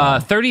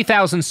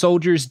 30,000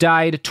 soldiers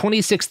died,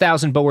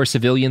 26,000 Boer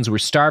civilians were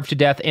starved to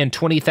death, and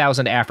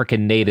 20,000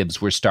 African natives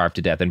were starved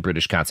to death in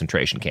British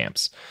concentration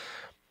camps.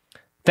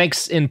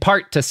 Thanks in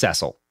part to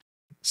Cecil.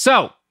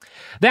 So,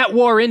 that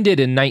war ended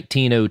in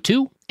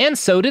 1902, and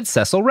so did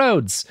Cecil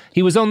Rhodes.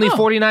 He was only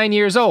 49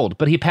 years old,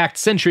 but he packed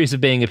centuries of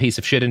being a piece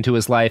of shit into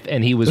his life,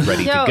 and he was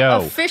ready to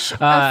go.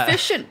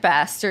 Efficient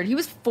bastard. He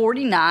was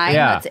 49,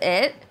 that's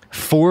it.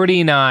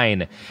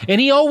 49. And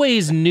he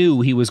always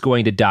knew he was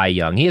going to die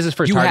young. He has his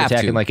first heart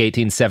attack in, like,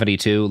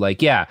 1872.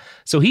 Like,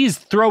 so he's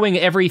throwing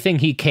everything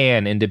he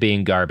can into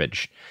being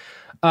garbage.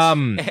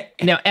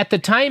 Now, at the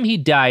time he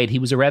died, he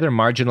was a rather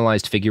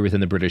marginalized figure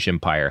within the British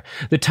Empire.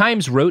 The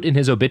Times wrote in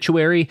his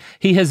obituary,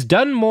 "He has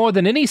done more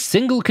than any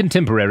single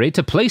contemporary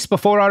to place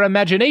before the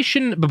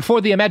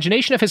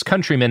imagination of his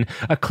countrymen,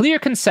 a clear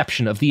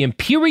conception of the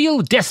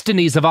imperial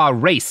destinies of our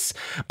race.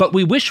 But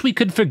we wish we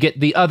could forget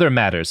the other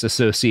matters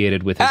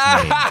associated with his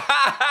name."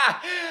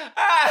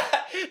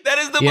 That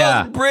is the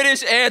most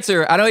British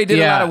answer. I know he did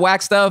a lot of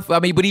whack stuff. I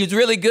mean, but he was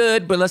really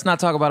good. But let's not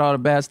talk about all the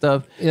bad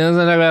stuff. Let's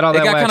not talk about all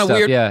that whack stuff.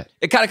 Weird.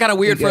 It got kind of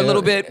weird for a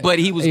little bit, but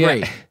he was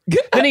great.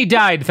 Then he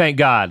died, thank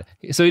God.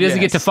 So he doesn't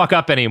get to fuck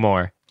up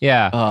anymore.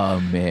 Yeah.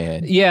 Oh,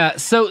 man. Yeah.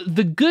 So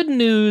the good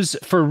news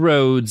for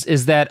Rhodes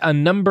is that a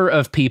number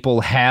of people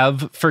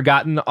have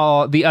forgotten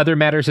all the other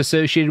matters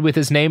associated with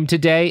his name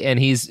today, and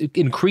he's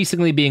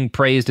increasingly being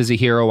praised as a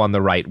hero on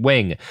the right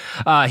wing.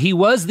 He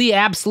was the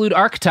absolute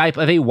archetype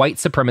of a white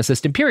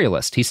supremacist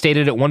imperialist. He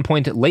stated at one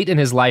point late in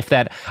his life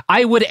that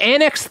I would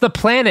annex the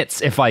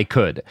planets if I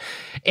could.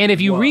 And if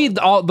you read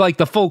all like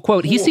the full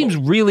quote, he seems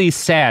really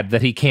sad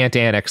that he can't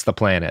annex the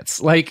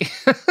planets. Like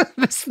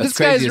this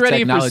guy's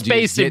ready for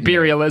space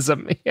imperialism.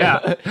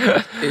 Yeah.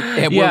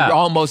 And we're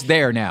almost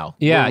there now.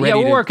 Yeah,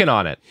 we're working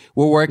on it.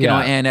 We're working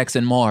on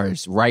annexing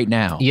Mars right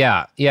now.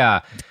 Yeah.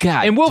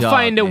 God, and we'll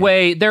find a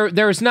way.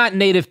 There's not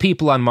native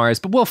people on Mars,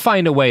 but we'll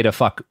find a way to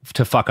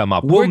fuck them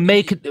up. We'll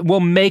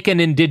make an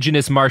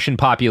indigenous Martian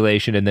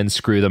population and then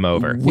screw them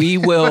over. We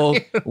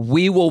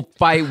will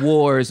fight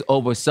wars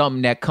over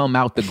something that come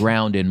out the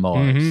ground in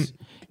Mars. Mm-hmm.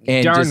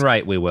 And darn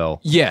right we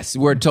will. Yes,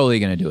 we're totally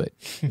going to do it.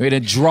 We're going to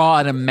draw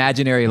an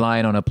imaginary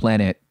line on a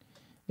planet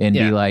and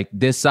be like,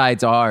 this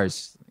side's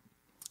ours.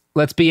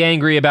 Let's be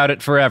angry about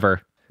it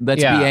forever.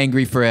 Let's be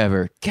angry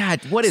forever.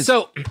 God, what is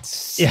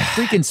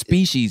freaking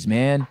species,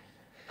 man?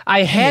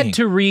 I had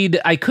to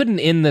read, I couldn't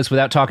end this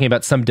without talking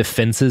about some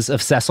defenses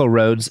of Cecil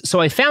Rhodes, so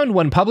I found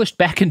one published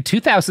back in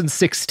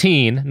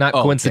 2016, not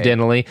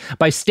coincidentally,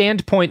 by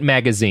Standpoint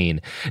magazine.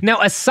 Now,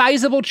 a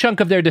sizable chunk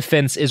of their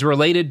defense is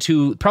related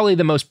to probably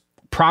the most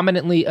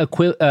prominently,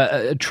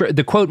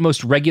 the quote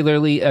most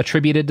regularly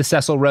attributed to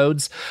Cecil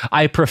Rhodes,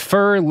 I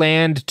prefer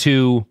land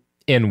to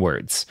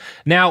inwards.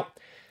 Now,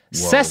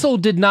 Cecil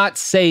did not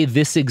say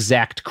this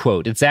exact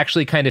quote. It's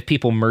actually kind of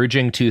people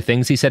merging two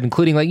things he said,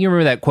 including, like, you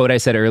remember that quote I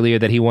said earlier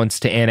that he wants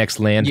to annex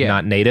land,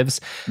 not natives?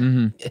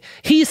 Mm-hmm.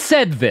 He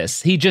said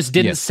this. He just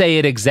didn't say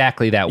it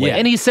exactly that way.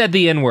 And he said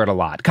the N-word a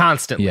lot,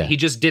 constantly. Yeah. He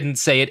just didn't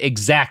say it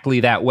exactly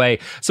that way.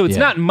 So it's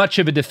not much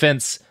of a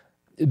defense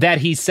that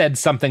he said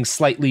something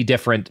slightly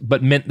different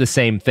but meant the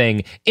same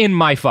thing in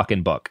my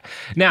fucking book.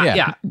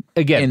 Now,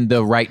 again. In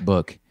the right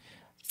book.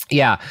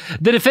 Yeah,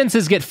 the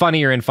defenses get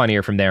funnier and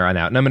funnier from there on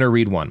out, and I'm going to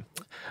read one.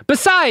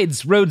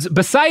 Besides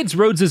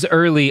Rhodes's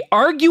early,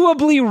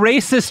 arguably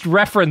racist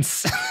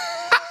reference.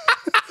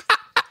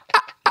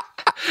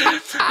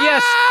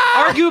 Yes,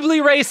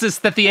 arguably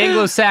racist that the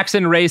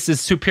Anglo-Saxon race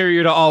is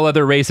superior to all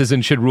other races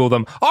and should rule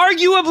them.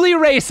 Arguably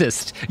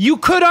racist. You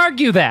could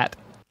argue that.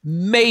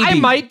 Maybe. I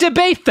might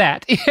debate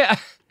that. Yeah.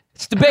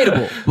 It's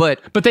debatable,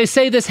 but they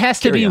say this has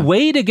to be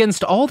weighed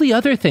against all the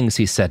other things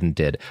he said and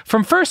did.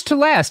 From first to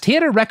last, he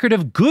had a record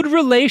of good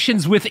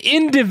relations with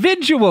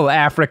individual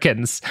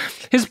Africans.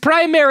 His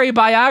primary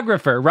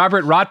biographer,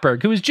 Robert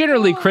Rotberg, who is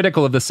generally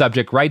critical of the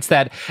subject, writes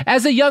that,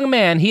 as a young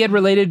man, he had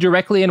related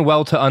directly and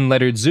well to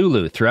unlettered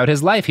Zulu. Throughout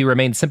his life, he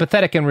remained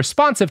sympathetic and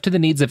responsive to the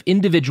needs of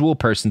individual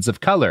persons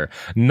of color.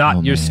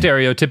 Not your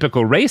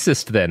stereotypical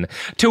racist, then.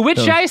 To which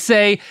I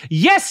say,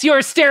 yes,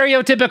 you're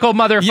stereotypical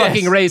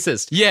motherfucking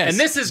racist. Yes. And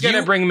this is going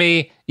to bring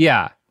me,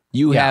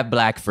 You have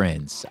black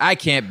friends. I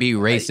can't be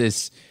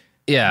racist.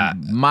 Yeah.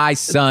 My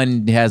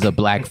son has a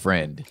black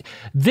friend.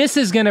 This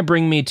is going to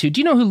bring me to,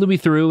 do you know who Louis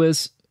Theroux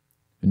is?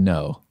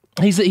 No.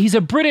 He's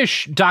a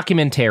British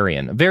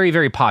documentarian, a very,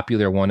 very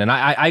popular one, and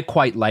I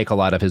quite like a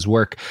lot of his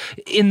work.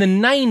 In the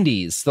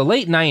 90s, the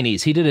late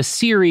 90s, he did a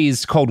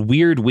series called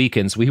Weird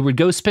Weekends, where he would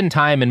go spend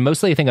time in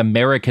mostly, I think,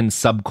 American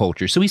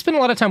subculture. So he spent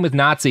a lot of time with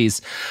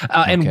Nazis,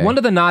 and one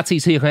of the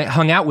Nazis he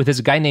hung out with is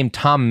a guy named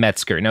Tom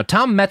Metzger. Now,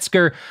 Tom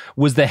Metzger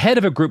was the head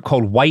of a group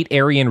called White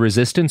Aryan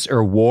Resistance,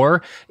 or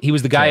WAR. He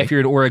was the guy, if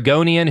you're an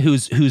Oregonian,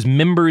 whose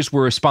members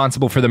were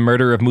responsible for the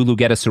murder of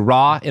Mulugeta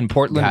Surah in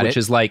Portland, which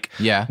is like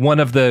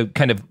one of the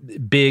kind of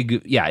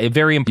big, a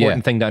very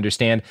important thing to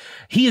understand.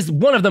 He is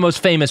one of the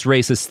most famous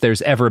racists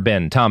there's ever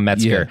been, Tom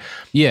Metzger.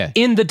 Yeah.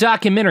 In the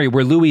documentary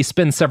where Louis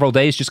spends several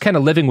days just kind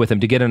of living with him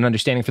to get an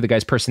understanding for the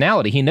guy's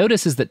personality, he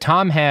notices that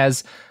Tom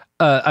has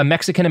a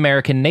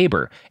Mexican-American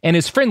neighbor and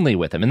is friendly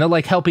with him, and they'll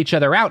like help each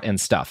other out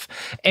and stuff.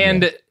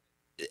 And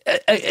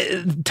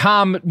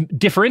Tom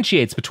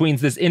differentiates between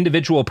this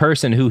individual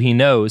person who he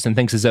knows and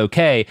thinks is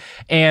okay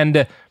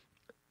and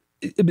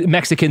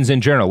Mexicans in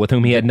general, with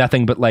whom he had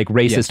nothing but like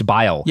racist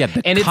bile. Yeah,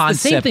 the concept it's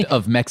the same thing,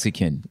 of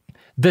Mexican.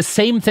 The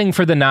same thing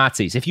for the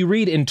Nazis. If you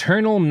read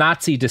internal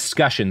Nazi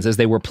discussions as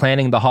they were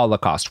planning the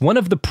Holocaust, one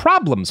of the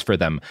problems for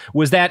them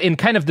was that in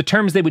kind of the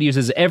terms they would use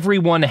is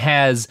everyone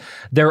has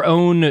their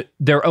own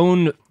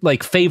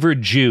like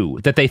favored Jew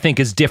that they think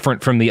is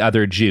different from the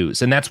other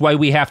Jews. And that's why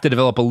we have to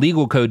develop a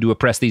legal code to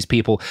oppress these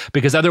people,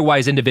 because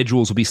otherwise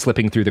individuals will be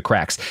slipping through the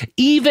cracks.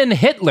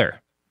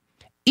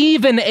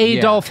 Even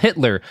Adolf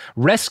Hitler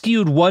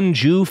rescued one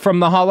Jew from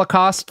the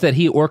Holocaust that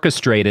he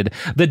orchestrated,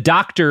 the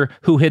doctor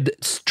who had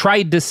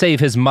tried to save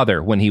his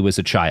mother when he was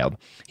a child.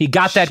 He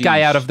got that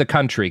guy out of the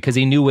country because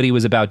he knew what he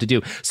was about to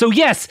do. So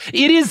yes,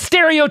 it is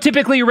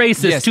stereotypically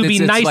racist to be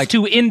nice like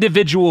to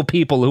individual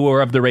people who are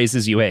of the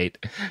races you hate.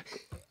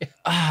 It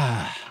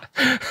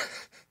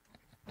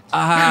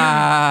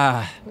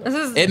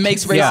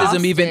makes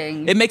racism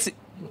even... It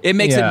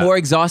makes it more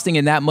exhausting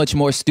and that much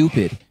more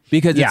stupid.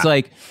 Because it's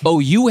like, oh,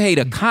 you hate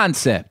a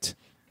concept.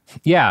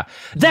 Yeah,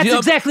 that's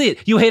exactly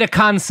it. You hate a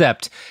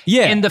concept.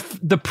 Yeah. And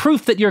the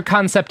proof that your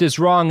concept is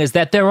wrong is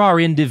that there are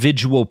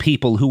individual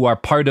people who are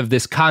part of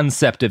this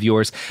concept of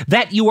yours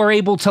that you are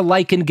able to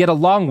like and get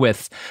along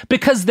with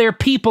because they're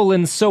people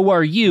and so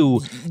are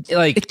you.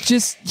 Like, it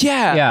just,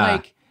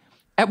 like,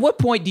 at what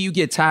point do you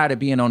get tired of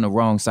being on the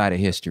wrong side of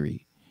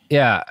history?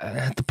 Yeah,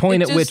 at the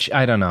point at which,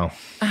 I don't know.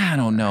 I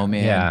don't know,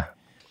 man. Yeah.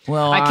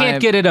 Well, I can't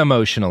get it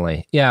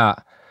emotionally. Yeah.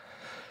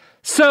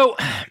 So,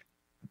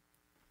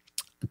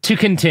 to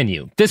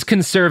continue, this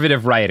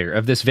conservative writer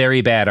of this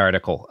very bad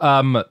article,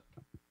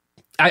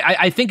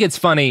 I think it's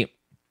funny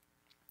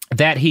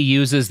that he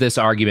uses this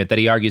argument, that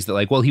he argues that,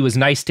 like, well, he was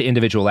nice to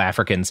individual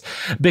Africans,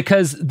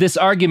 because this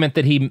argument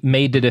that he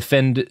made to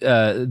defend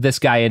this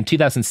guy in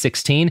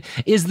 2016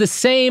 is the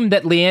same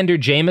that Leander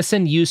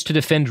Jameson used to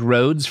defend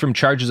Rhodes from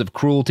charges of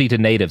cruelty to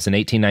natives in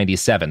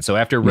 1897. So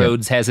after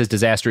Rhodes has his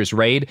disastrous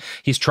raid,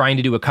 he's trying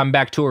to do a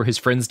comeback tour, his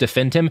friends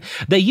defend him.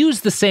 They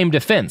use the same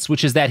defense,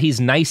 which is that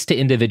he's nice to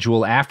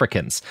individual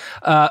Africans.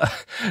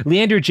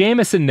 Leander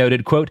Jameson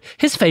noted, quote,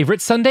 his favorite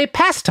Sunday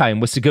pastime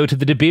was to go to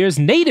the De Beers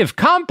native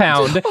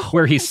compound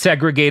where he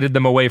segregated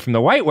them away from the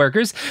white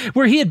workers,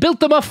 where he had built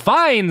them a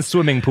fine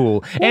swimming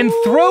pool and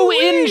throw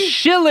in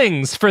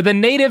shillings for the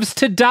natives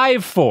to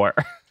dive for.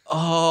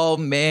 Oh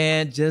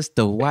man, just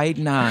the white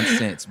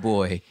nonsense,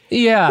 boy.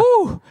 Yeah.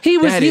 Woo,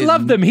 he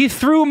loved them. He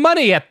threw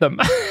money at them.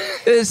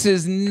 This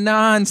is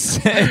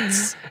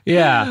nonsense.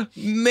 Yeah.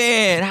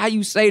 Man, how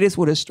you say this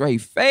with a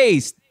straight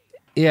face?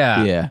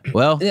 Yeah. Yeah.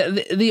 Well,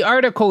 the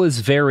article is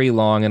very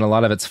long and a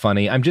lot of it's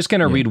funny. I'm just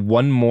going to read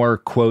one more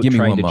quote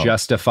trying to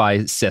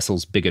justify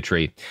Cecil's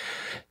bigotry.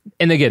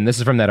 And again, this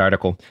is from that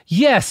article.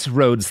 Yes,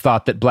 Rhodes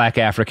thought that black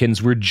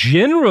Africans were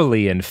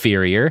generally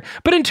inferior,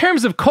 but in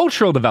terms of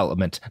cultural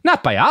development,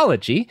 not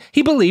biology,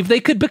 he believed they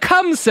could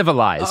become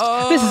civilized.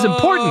 This is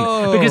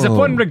important because if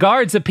one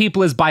regards a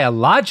people as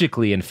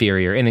biologically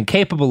inferior and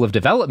incapable of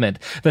development,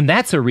 then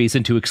that's a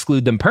reason to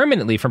exclude them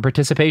permanently from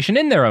participation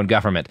in their own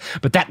government.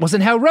 But that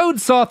wasn't how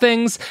Rhodes saw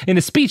things. In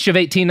a speech of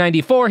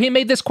 1894, he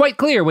made this quite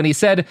clear when he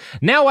said,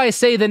 now I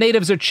say the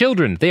natives are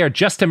children. They are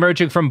just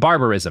emerging from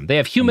barbarism. They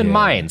have human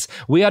minds.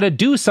 We ought to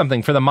do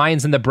something for the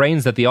minds and the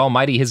brains that the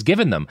Almighty has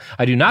given them.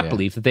 I do not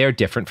believe that they are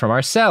different from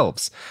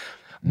ourselves.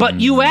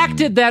 But you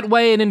acted that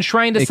way and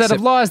enshrined a set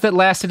of laws that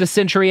lasted a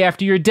century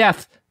after your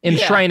death,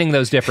 enshrining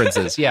those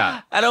differences.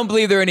 Yeah. I don't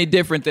believe they're any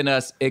different than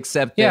us,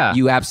 except that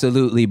you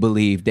absolutely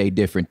believe they're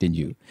different than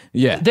you.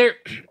 Yeah.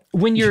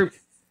 When you're,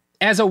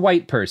 as a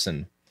white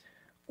person,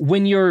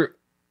 when you're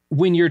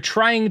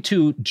trying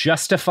to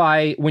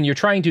justify, when you're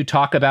trying to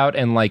talk about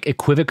and like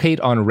equivocate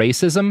on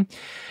racism,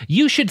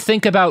 you should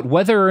think about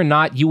whether or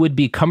not you would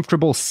be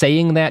comfortable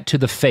saying that to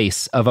the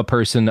face of a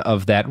person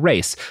of that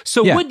race.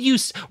 So how would you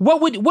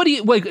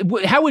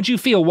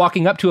feel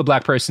walking up to a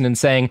black person and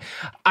saying,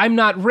 I'm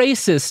not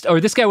racist, or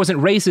this guy wasn't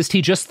racist,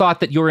 he just thought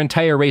that your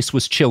entire race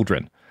was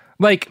children?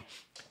 Like,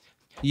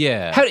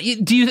 yeah. How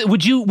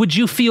would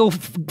you feel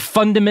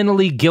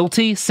fundamentally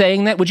guilty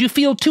saying that? Would you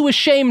feel too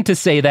ashamed to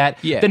say that?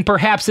 Yeah. Then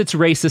perhaps it's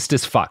racist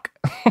as fuck.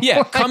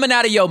 Yeah, coming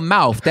out of your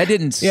mouth. That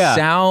didn't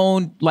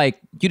sound like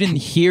you didn't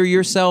hear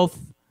yourself.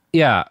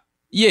 Yeah.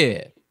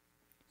 Yeah.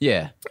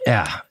 Yeah.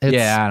 Yeah.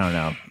 I don't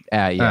know.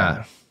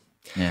 I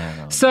don't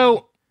know.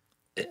 So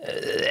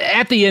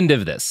at the end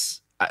of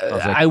this,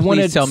 I want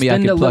to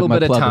spend a little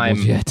bit of time.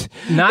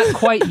 Not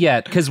quite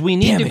yet, because we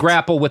need to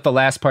grapple with the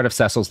last part of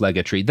Cecil's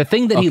legatry. The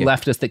thing that he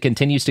left us that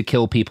continues to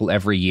kill people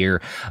every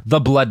year, the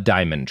blood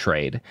diamond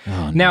trade.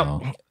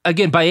 Now,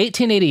 again, by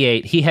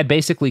 1888, he had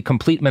basically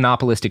complete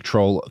monopolistic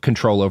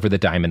control over the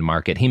diamond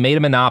market. He made a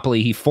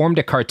monopoly. He formed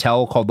a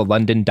cartel called the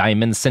London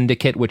Diamond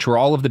Syndicate, which were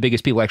all of the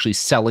biggest people actually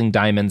selling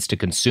diamonds to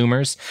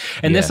consumers.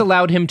 And this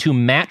allowed him to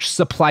match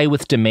supply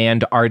with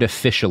demand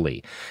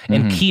artificially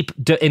and keep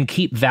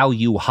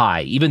value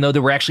high, even though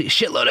there were actually a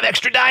shitload of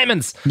extra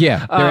diamonds.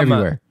 Yeah, they're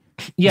everywhere.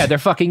 Yeah, they're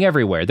fucking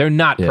everywhere. They're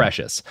not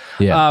precious.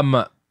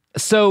 Yeah.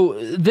 So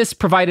this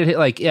provided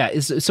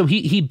so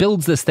he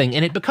builds this thing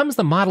and it becomes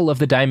the model of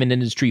the diamond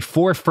industry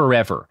for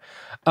forever.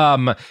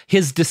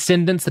 His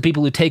descendants, the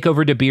people who take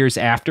over De Beers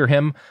after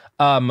him,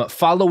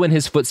 follow in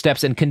his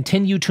footsteps and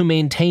continue to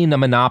maintain a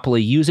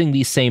monopoly using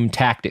these same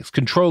tactics,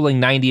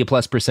 controlling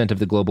 90+% of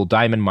the global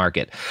diamond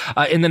market.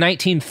 In the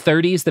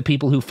 1930s, the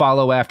people who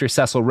follow after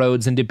Cecil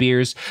Rhodes and De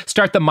Beers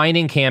start the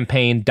mining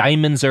campaign,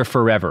 Diamonds Are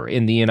Forever,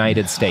 in the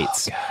United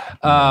States.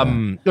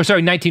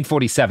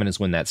 1947 is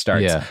when that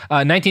starts.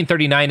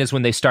 1939 is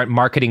when they start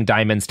marketing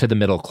diamonds to the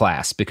middle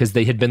class because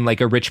they had been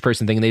like a rich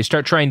person thing. And they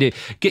start trying to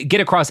get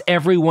across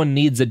everyone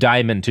needs a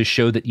diamond to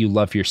show that you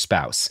love your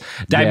spouse.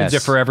 Diamonds Are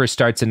Forever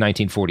starts in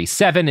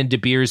 1947, and De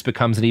Beers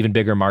becomes an even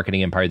bigger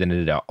marketing empire than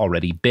it had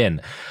already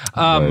been.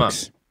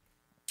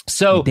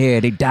 So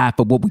they die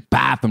for what we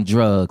buy from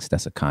drugs.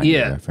 That's a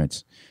Kanye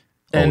reference.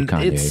 Old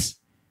Kanye.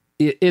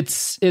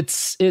 It's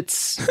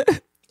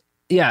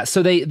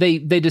So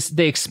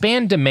they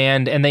expand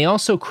demand, and they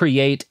also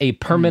create a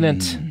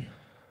permanent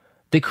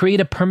they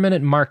create a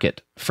permanent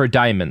market for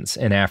diamonds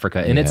in Africa,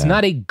 and it's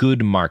not a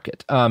good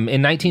market. In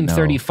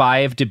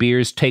 1935, De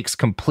Beers takes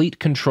complete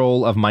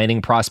control of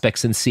mining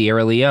prospects in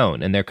Sierra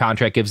Leone, and their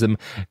contract gives them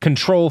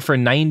control for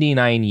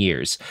 99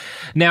 years.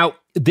 Now,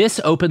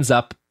 this opens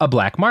up a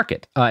black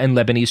market, and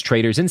Lebanese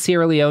traders in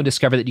Sierra Leone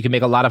discover that you can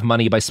make a lot of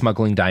money by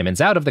smuggling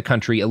diamonds out of the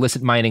country.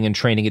 Illicit mining and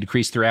training had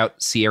decreased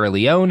throughout Sierra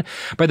Leone.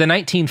 By the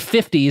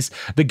 1950s,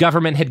 the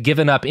government had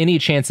given up any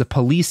chance of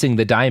policing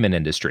the diamond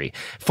industry.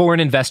 Foreign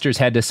investors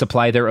had to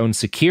supply their own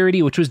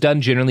security, which was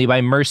done generally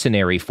by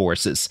mercenary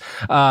forces.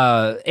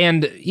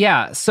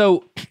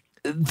 So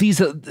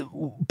these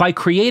by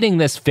creating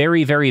this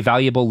very, very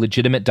valuable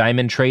legitimate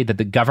diamond trade that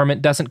the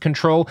government doesn't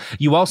control,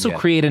 you also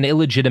create an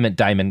illegitimate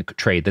diamond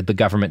trade that the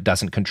government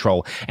doesn't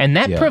control, and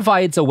that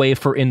provides a way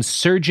for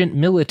insurgent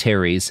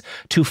militaries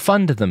to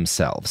fund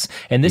themselves.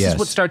 And this is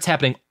what starts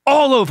happening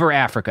all over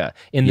Africa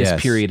in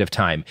this period of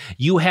time.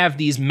 You have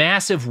these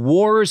massive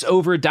wars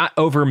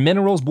over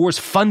minerals, wars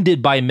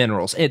funded by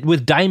minerals,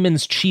 with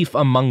diamonds chief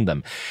among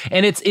them.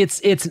 And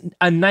it's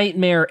a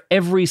nightmare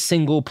every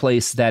single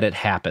place that it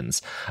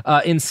happens.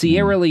 In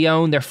Sierra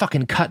Leone, they're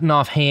fucking cutting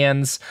off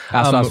hands.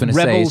 That's what I was going to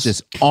say. It's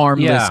just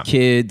armless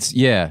kids.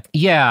 Yeah.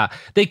 Yeah.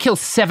 They kill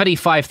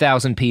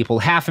 75,000 people.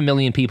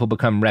 500,000 people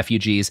become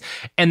refugees.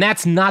 And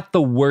that's not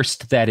the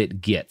worst that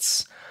it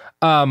gets.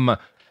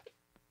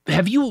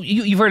 Have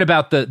you've heard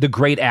about the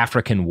Great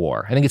African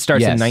War? I think it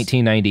starts in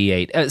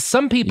 1998.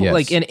 Some people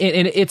and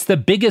it's the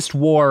biggest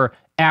war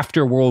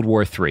after World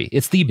War III.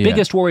 It's the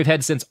biggest war we've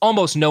had since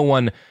almost no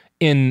one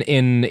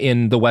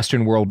in the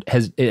Western world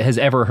has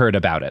ever heard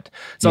about it.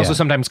 It's also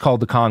sometimes called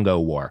the Congo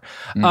War.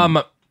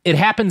 It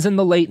happens in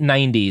the late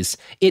 90s.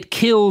 It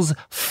kills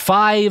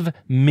 5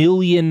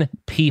 million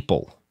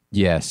people.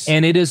 Yes.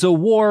 And it is a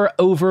war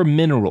over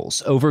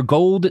minerals, over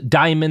gold,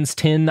 diamonds,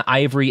 tin,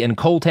 ivory, and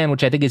coltan,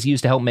 which I think is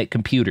used to help make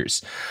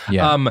computers.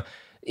 Yeah.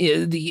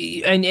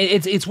 And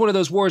it's one of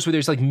those wars where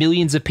there's like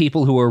millions of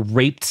people who are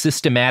raped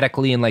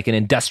systematically in like an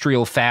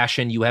industrial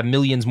fashion. You have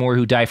millions more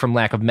who die from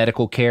lack of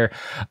medical care.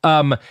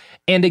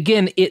 And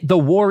again, the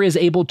war is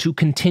able to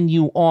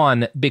continue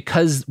on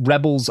because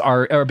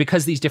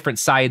because these different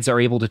sides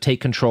are able to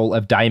take control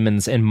of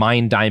diamonds and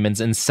mine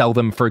diamonds and sell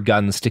them for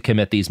guns to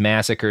commit these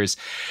massacres.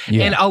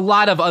 Yeah. And a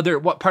lot of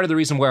part of the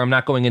reason where I'm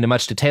not going into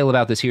much detail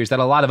about this here is that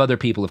a lot of other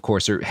people, of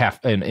course, are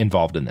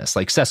involved in this.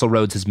 Like Cecil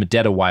Rhodes has been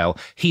dead a while.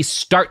 He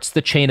starts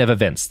the chain of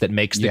events that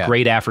makes the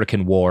Great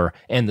African War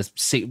and the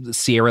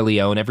Sierra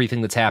Leone,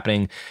 everything that's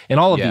happening in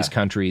all of these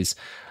countries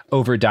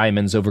over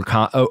diamonds,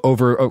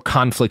 over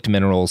conflict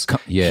minerals.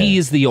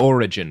 He's the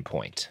origin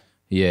point.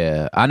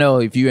 Yeah. I know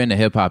if you're into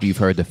hip hop, you've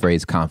heard the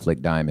phrase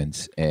conflict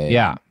diamonds.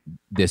 And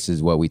this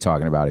is what we're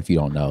talking about if you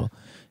don't know.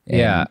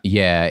 And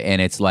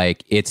and it's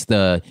like, it's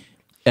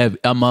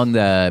among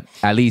the,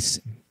 at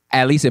least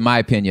in my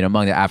opinion,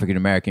 among the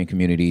African-American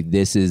community,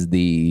 this is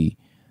the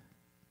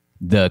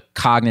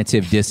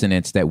cognitive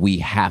dissonance that we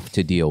have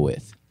to deal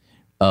with,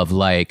 of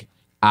like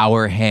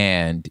our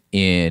hand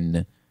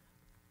in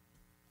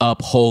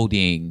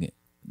upholding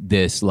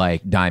this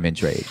like diamond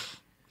trade.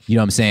 You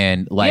know what I'm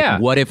saying?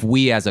 Like, what if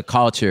we as a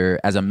culture,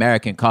 as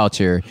American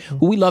culture,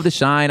 we love to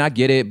shine, I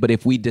get it, but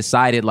if we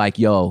decided like,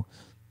 yo,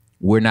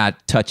 we're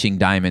not touching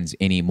diamonds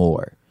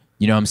anymore,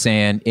 you know what I'm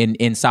saying?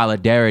 In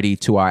solidarity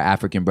to our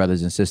African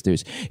brothers and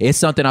sisters, it's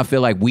something I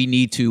feel like we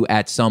need to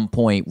at some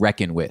point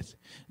reckon with,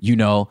 you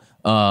know?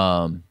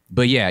 But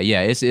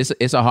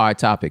it's a hard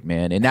topic,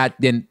 man. And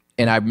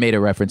I made a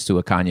reference to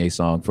a Kanye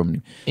song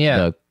from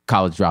the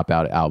College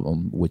Dropout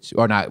album,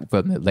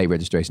 from the Late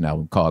Registration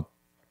album, called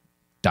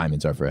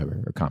Diamonds Are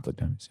Forever, or Conflict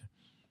Diamonds.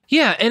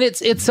 Yeah, and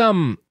it's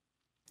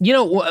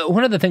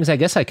one of the things I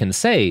guess I can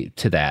say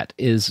to that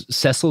is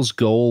Cecil's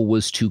goal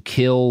was to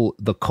kill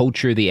the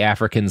culture the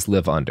Africans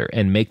live under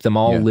and make them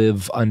all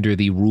live under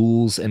the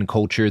rules and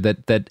culture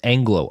that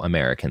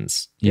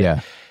Anglo-Americans did.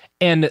 Yeah.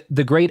 And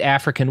the Great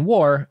African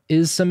War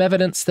is some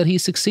evidence that he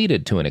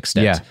succeeded to an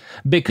extent.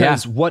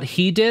 Because what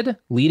he did,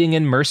 leading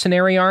in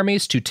mercenary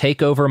armies to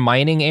take over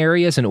mining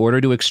areas in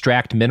order to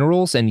extract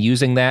minerals and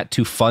using that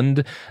to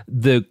fund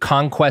the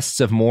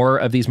conquests of more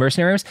of these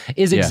mercenaries,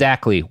 is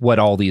exactly what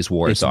all these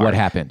wars are. It's what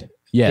happened.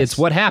 Yes. It's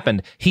what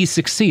happened. He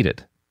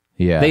succeeded.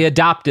 Yeah. They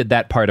adopted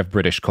that part of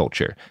British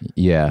culture.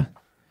 Yeah.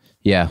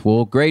 Yeah.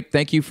 Well, great.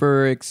 Thank you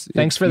for...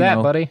 Thanks for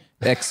that, buddy.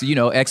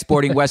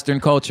 Exporting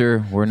Western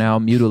culture. We're now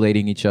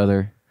mutilating each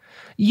other.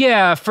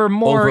 Yeah, for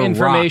more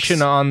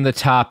information on the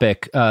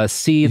topic,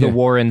 see the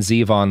Warren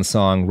Zevon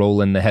song,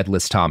 Rollin' the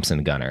Headless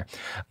Thompson Gunner.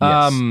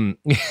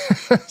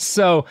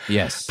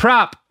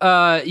 Prop,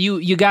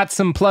 you got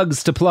some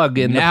plugs to plug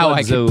in now the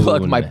plug zone. I can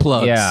plug my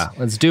plugs. Yeah,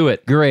 let's do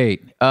it.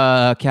 Great.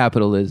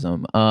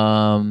 Capitalism.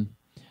 Well,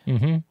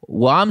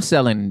 I'm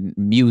selling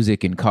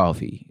music and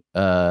coffee,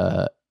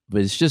 but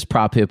it's just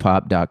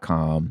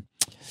prophiphop.com.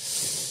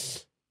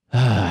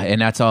 And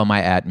that's all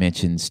my at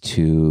mentions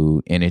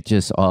too, and it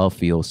just all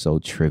feels so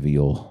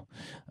trivial.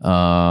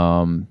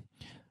 On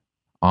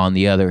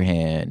the other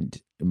hand,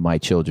 my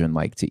children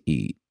like to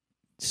eat,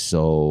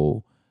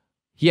 so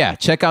yeah,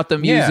 check out the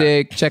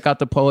music, check out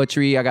the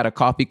poetry. I got a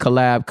coffee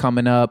collab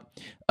coming up.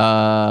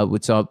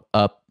 What's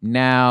up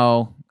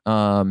now?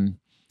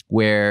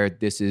 Where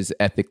this is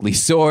ethically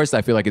sourced.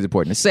 I feel like it's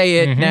important to say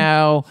it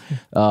now.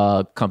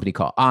 A company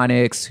called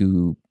Onyx,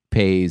 who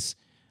pays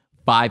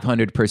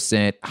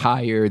 500%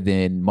 higher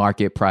than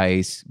market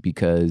price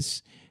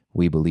because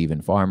we believe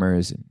in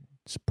farmers and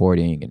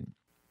supporting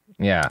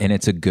and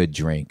it's a good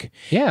drink.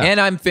 Yeah.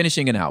 And I'm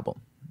finishing an album.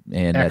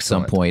 And Excellent. At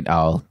some point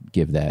I'll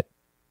give that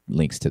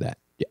links to that.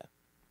 Yeah.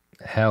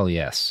 Hell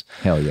yes.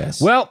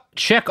 Well,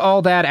 check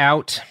all that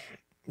out.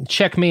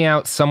 Check me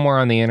out somewhere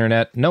on the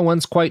internet. No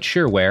one's quite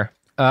sure where.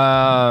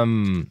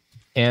 And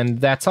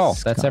that's all.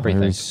 That's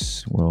everything.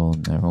 Well,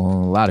 a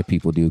lot of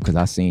people do because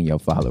I've seen your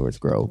followers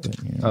grow. But,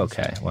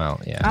 okay, well,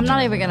 yeah. I'm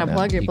not even going to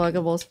plug your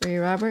pluggables for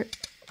you, Robert.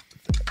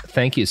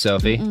 Thank you,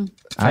 Sophie.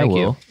 Thank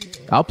you.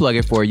 I'll plug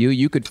it for you.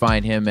 You could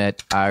find him at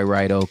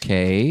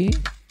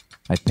iWriteOK,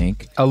 I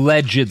think.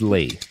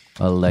 Allegedly.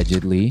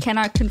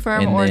 Cannot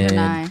confirm or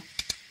deny.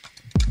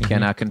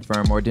 Cannot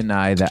confirm or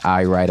deny the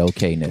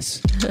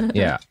iWriteOKness.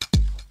 Yeah.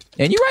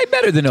 And you write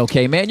better than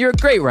okay, man. You're a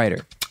great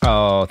writer.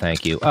 Oh,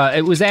 thank you.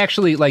 It was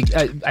actually like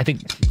I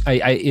think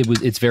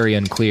it's very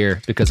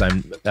unclear because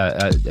I'm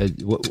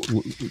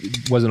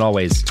wasn't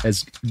always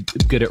as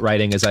good at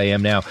writing as I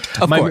am now.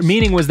 My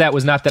meaning was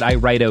not that I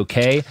write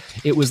okay.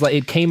 It was like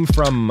it came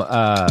from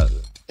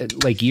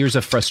like years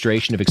of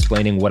frustration of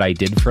explaining what I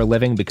did for a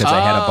living because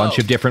I had a bunch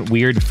of different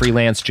weird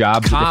freelance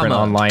jobs, different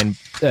online.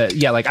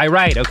 Like I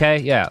write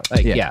okay,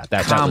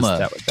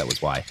 that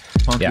was why.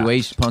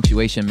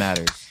 Punctuation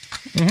matters.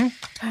 Yes.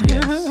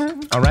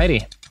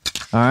 Alrighty.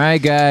 All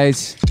right,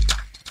 guys.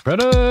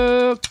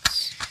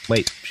 Products.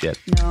 Wait, shit.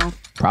 No.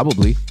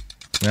 Probably.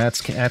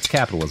 That's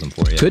capitalism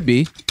for you. Could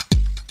be.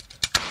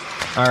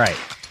 All right.